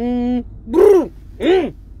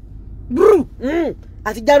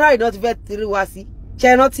àti January náà ti fẹ́ tẹ wa sí.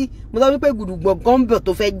 Ṣé rántí mo sọ wípé Gùdùgbẹ̀ kan bọ̀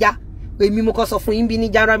tó fẹ́ já. Èmi mo kọ́ sọ fún yín bí ní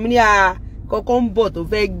January, mo ní kọ́kọ́ ń bọ̀ tó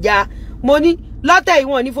fẹ́ já. Mo ní lọ́tẹ̀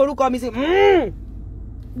ìwọ̀n ní forúkọ mi sí.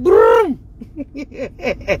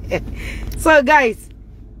 So guys,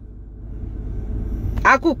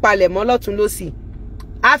 a kú palẹ̀ mọ́ lọ́tún lósì.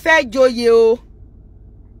 A fẹ́ joyè o.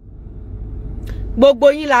 Gbogbo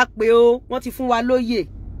yín la pè o. Wọ́n ti fún wa lóyè.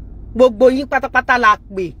 Gbogbo yín pátápátá la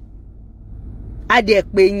pè. A dẹ̀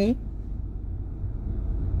pè yín.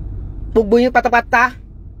 Gbogbo yín pátápátá.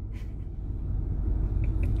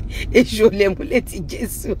 Èṣù lè mú létí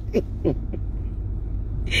Jésù.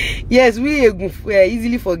 Yes, we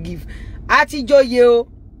easily forgive. A ti joyè o.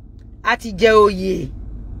 A ti jẹ oyè.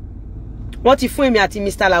 Wọ́n ti fún èmi àti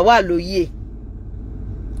Mr. Lawal lóyè.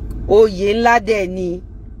 Oyè ńlá dẹ̀ ni,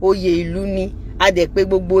 oyè ìlú ni. A dẹ̀ pé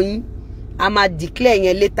gbogbo yín. A máa declare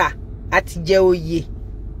yẹn later. A ti jẹ oyè.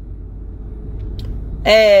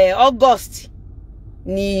 August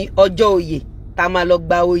ni ọjọ́ oyè tá máa lọ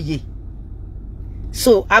gba oyè.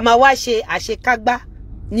 So a máa wá ṣe àṣekágbá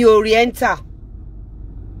ní Oriental.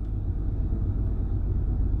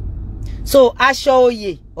 So aṣọ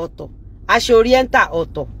oyè ọ̀tọ̀, aṣọ Oriental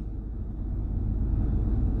ọ̀tọ̀.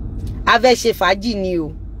 A fẹ́ ṣe fàájì ni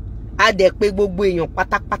o. A dẹ̀ pé gbogbo èèyàn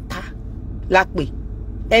pátápátá la pè.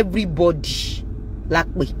 Everybody la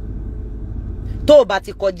pè. Tó bá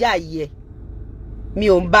ti kọjá ayé mi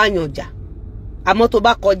ò ń bá yàn jà. Àmọ́ tó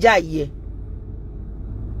bá kọjá ayé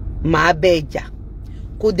màá bẹ́ jà.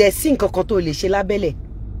 Kò dẹ̀ sí nǹkan kan tó lè ṣe lábẹ́lẹ̀.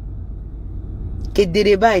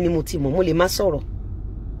 Kedere báyìí ni mo ti mọ̀, mo lè má sọ̀rọ̀.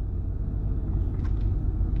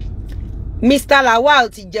 Mr. Lawal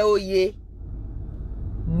ti jẹ oyè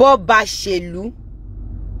bọ́ba ṣèlú.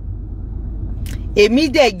 Èmi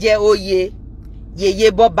dẹ̀ jẹ oyè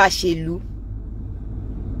yèyé bọ́ba ṣèlú.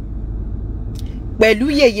 Pẹ̀lú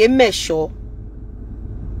yèyé mẹ̀ṣọ́.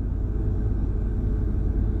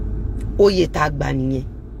 Oyè tá gbà nìyẹn.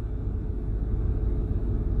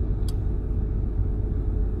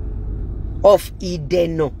 Of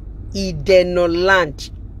Ìdẹ̀nà land.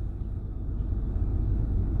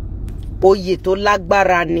 Oyè tó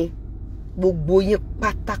lágbára ni. Gbogbo yín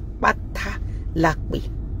pátápátá la pè.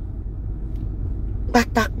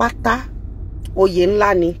 Pátápátá. Oyè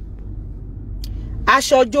ńlá ni.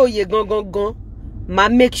 Aṣọ ọjọ́ oyè gangan máa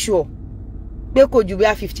make sure pé kò ju bí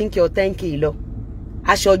 15k or 10k lọ.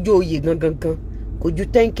 Aṣọ ọjọ́ oyè gangan kò ju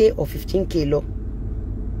 10k or 15k lọ.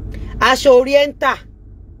 Aṣọ Oriental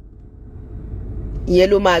ìyẹn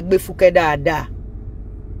ló máa gbé fúkẹ́ dáadáa.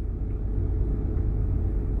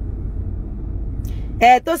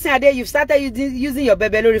 Tosin Ade, you've started using your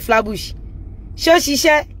bebe lórí Flabush. Ṣó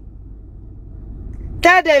ṣiṣẹ́?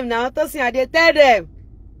 Tell them now, Tosin Ade, tell them.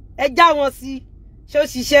 Ẹ já wọn sí. Ṣó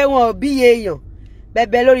ṣiṣẹ́ wọn bí èèyàn.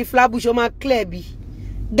 Bebe lórí Flabush ó máa clear bí.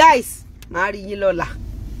 Guys, màá rí yín lọ́la.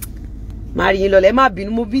 Màá rí yín lọ́la. Ẹ má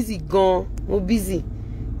bínú, mo busy gan. Mo busy.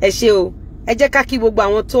 Ẹ ṣé o. Ẹ jẹ́ ká kí gbogbo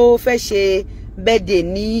àwọn tó fẹ́ ṣe birthday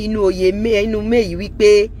ní inú oyè inú May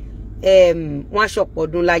wípé wọ́n aṣọpọ̀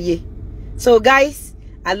ọdún láyé. So guys,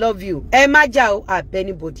 I love you. Ẹ má jà o, àbẹ́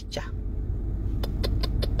anybody jà.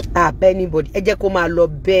 Àbẹ́ anybody. Ẹ jẹ́ kó máa lọ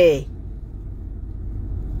bẹ́ẹ̀.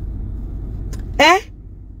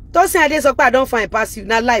 Tosin Ade sọ pé I don't find pass you.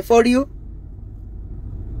 Na lie for you.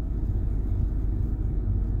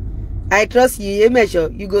 I trust you, Emesho.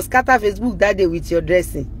 You go scatter Facebook that day with your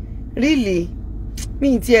dressing. Really?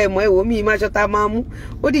 Mi ti ẹ mọ̀ ẹ wò mi ma ṣọta máa mú.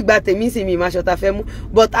 Ó dìgbà tèmi sì mi ma ṣọta fẹ́ mú.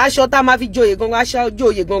 But aṣọ tá máa fi joyè gangan, aṣọ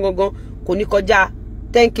joyè gangan kò ní kọjá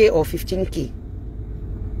 10k or 15k.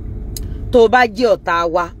 Tó bá jẹ́ ọ̀tá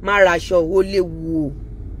wa, má ra aṣọ ó léwu o.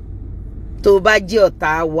 Tó bá jẹ́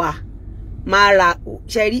ọ̀tá wa, má ra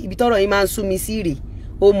ṣẹ́rí ibi tọ́rọ̀ yín máa ń sú mi sí rè.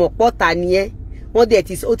 O mọ̀ pọ́ta ni ẹ́. Wọ́n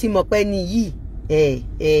dẹ̀ ó ti mọ̀ pé ni yìí.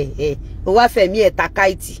 O wá fẹ̀mí ẹ̀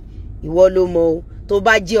takáìtì. Ìwọ ló mọ̀ o. Tó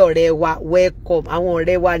bá jẹ́ ọ̀rẹ́ wa, welcome. Àwọn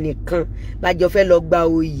ọ̀rẹ́ wa nìkan lájọ fẹ́ lọ gba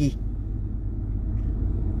oyè.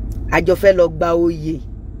 Àjọ fẹ́ lọ gba oyè.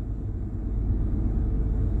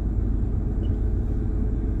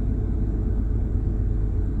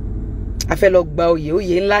 A fẹ́ lọ gba oyè.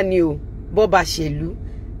 Oyè ńlá ni o. Bọ́ba ṣèlú.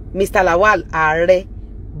 Mr. Lawal ààrẹ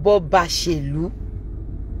bọ́ba ṣèlú.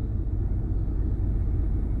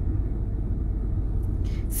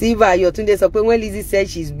 Silva Yotunde sọ pé when Lizzy said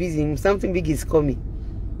she's busy, something big is coming.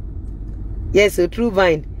 Yes, so True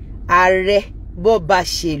Vine. Ààrẹ bọ́ba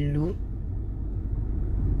ṣèlú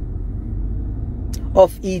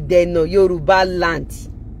of Ìdẹ̀nà Yorùbá land.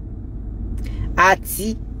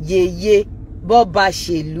 Àti yèyé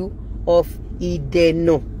Bobashelu of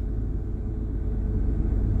Idena.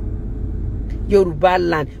 Yoruba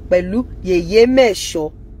land. Pẹ̀lú Yeye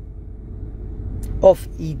Mesho of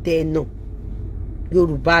Idena.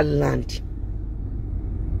 Yoruba land.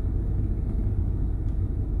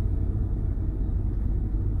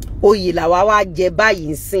 Oyè la wá jẹ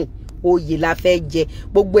báyìí ńsìn. Oyè la fẹ́ jẹ.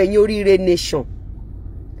 Gbogbo ẹ̀yin Oríire nation.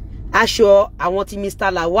 Aṣọ àwọn tí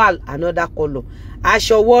Mr. Lawal another color.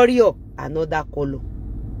 Aṣọ Warrior another color.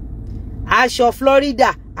 Aṣọ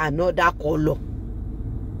Florida another color.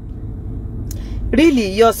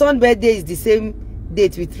 Really, your son's birthday is the same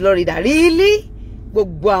date with Florida? Really?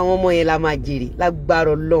 Gbogbo àwọn ọmọ yẹn la máa jèrè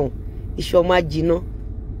lágbára Ọlọ́run. Iṣu máa jiná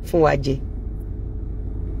fún wa jẹ.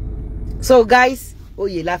 So guys,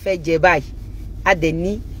 oyè la fẹ́ jẹ báyìí. A dẹ̀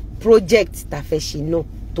ní project tá fẹ́ ṣe náà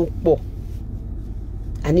tó pọ̀.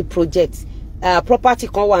 A ní project. Property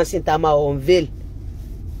kan wà nísìn tá máa unveil.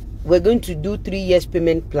 We're going to do 3 years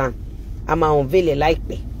payment plan. A máa unveil ẹ̀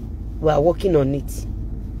láìpẹ́. We are working on it.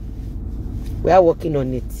 We are working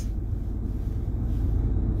on it.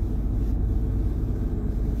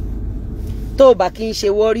 Tó bá kí n ṣe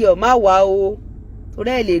Warrior má wá o. Tó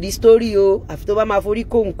dẹ̀ lè rí story o. Àfi tó bá máa forí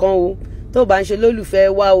kó nǹkan o. Tó bá ń ṣe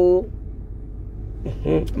lólùfẹ́ wá o.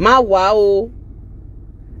 Má wá o.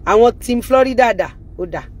 Àwọn team Florida dà ó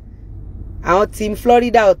dà. Àwọn team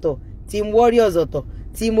Florida ọ̀tọ̀, team Warriors ọ̀tọ̀,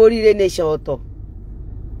 team Oríire nation ọ̀tọ̀.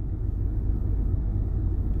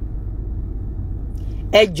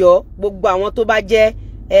 Ẹ jọ̀ọ́ gbogbo àwọn tó bá jẹ́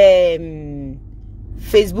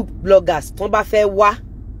Facebook bloggers tó bá fẹ́ wá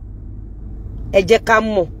ẹ jẹ́ ká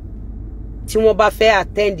mọ̀. Tí wọ́n bá fẹ́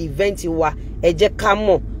attend event wa ẹ jẹ́ ká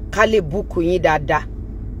mọ̀ ká lè book yín dáadáa.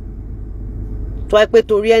 Tó bá pé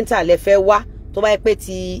torí enter lẹ fẹ́ wá, tó bá pé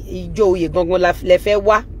ti ijó oyè gangan lẹ fẹ́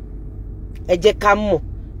wá, ẹ jẹ́ ká mọ̀.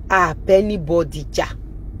 Anybody jà.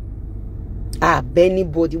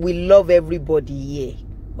 Anybody. We love everybody here.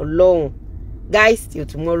 Ọlọ́run. Guys, till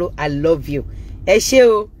tomorrow, I love you. Ẹ ṣé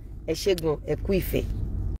o, ẹ ṣé gan, ẹ kú ìfẹ́.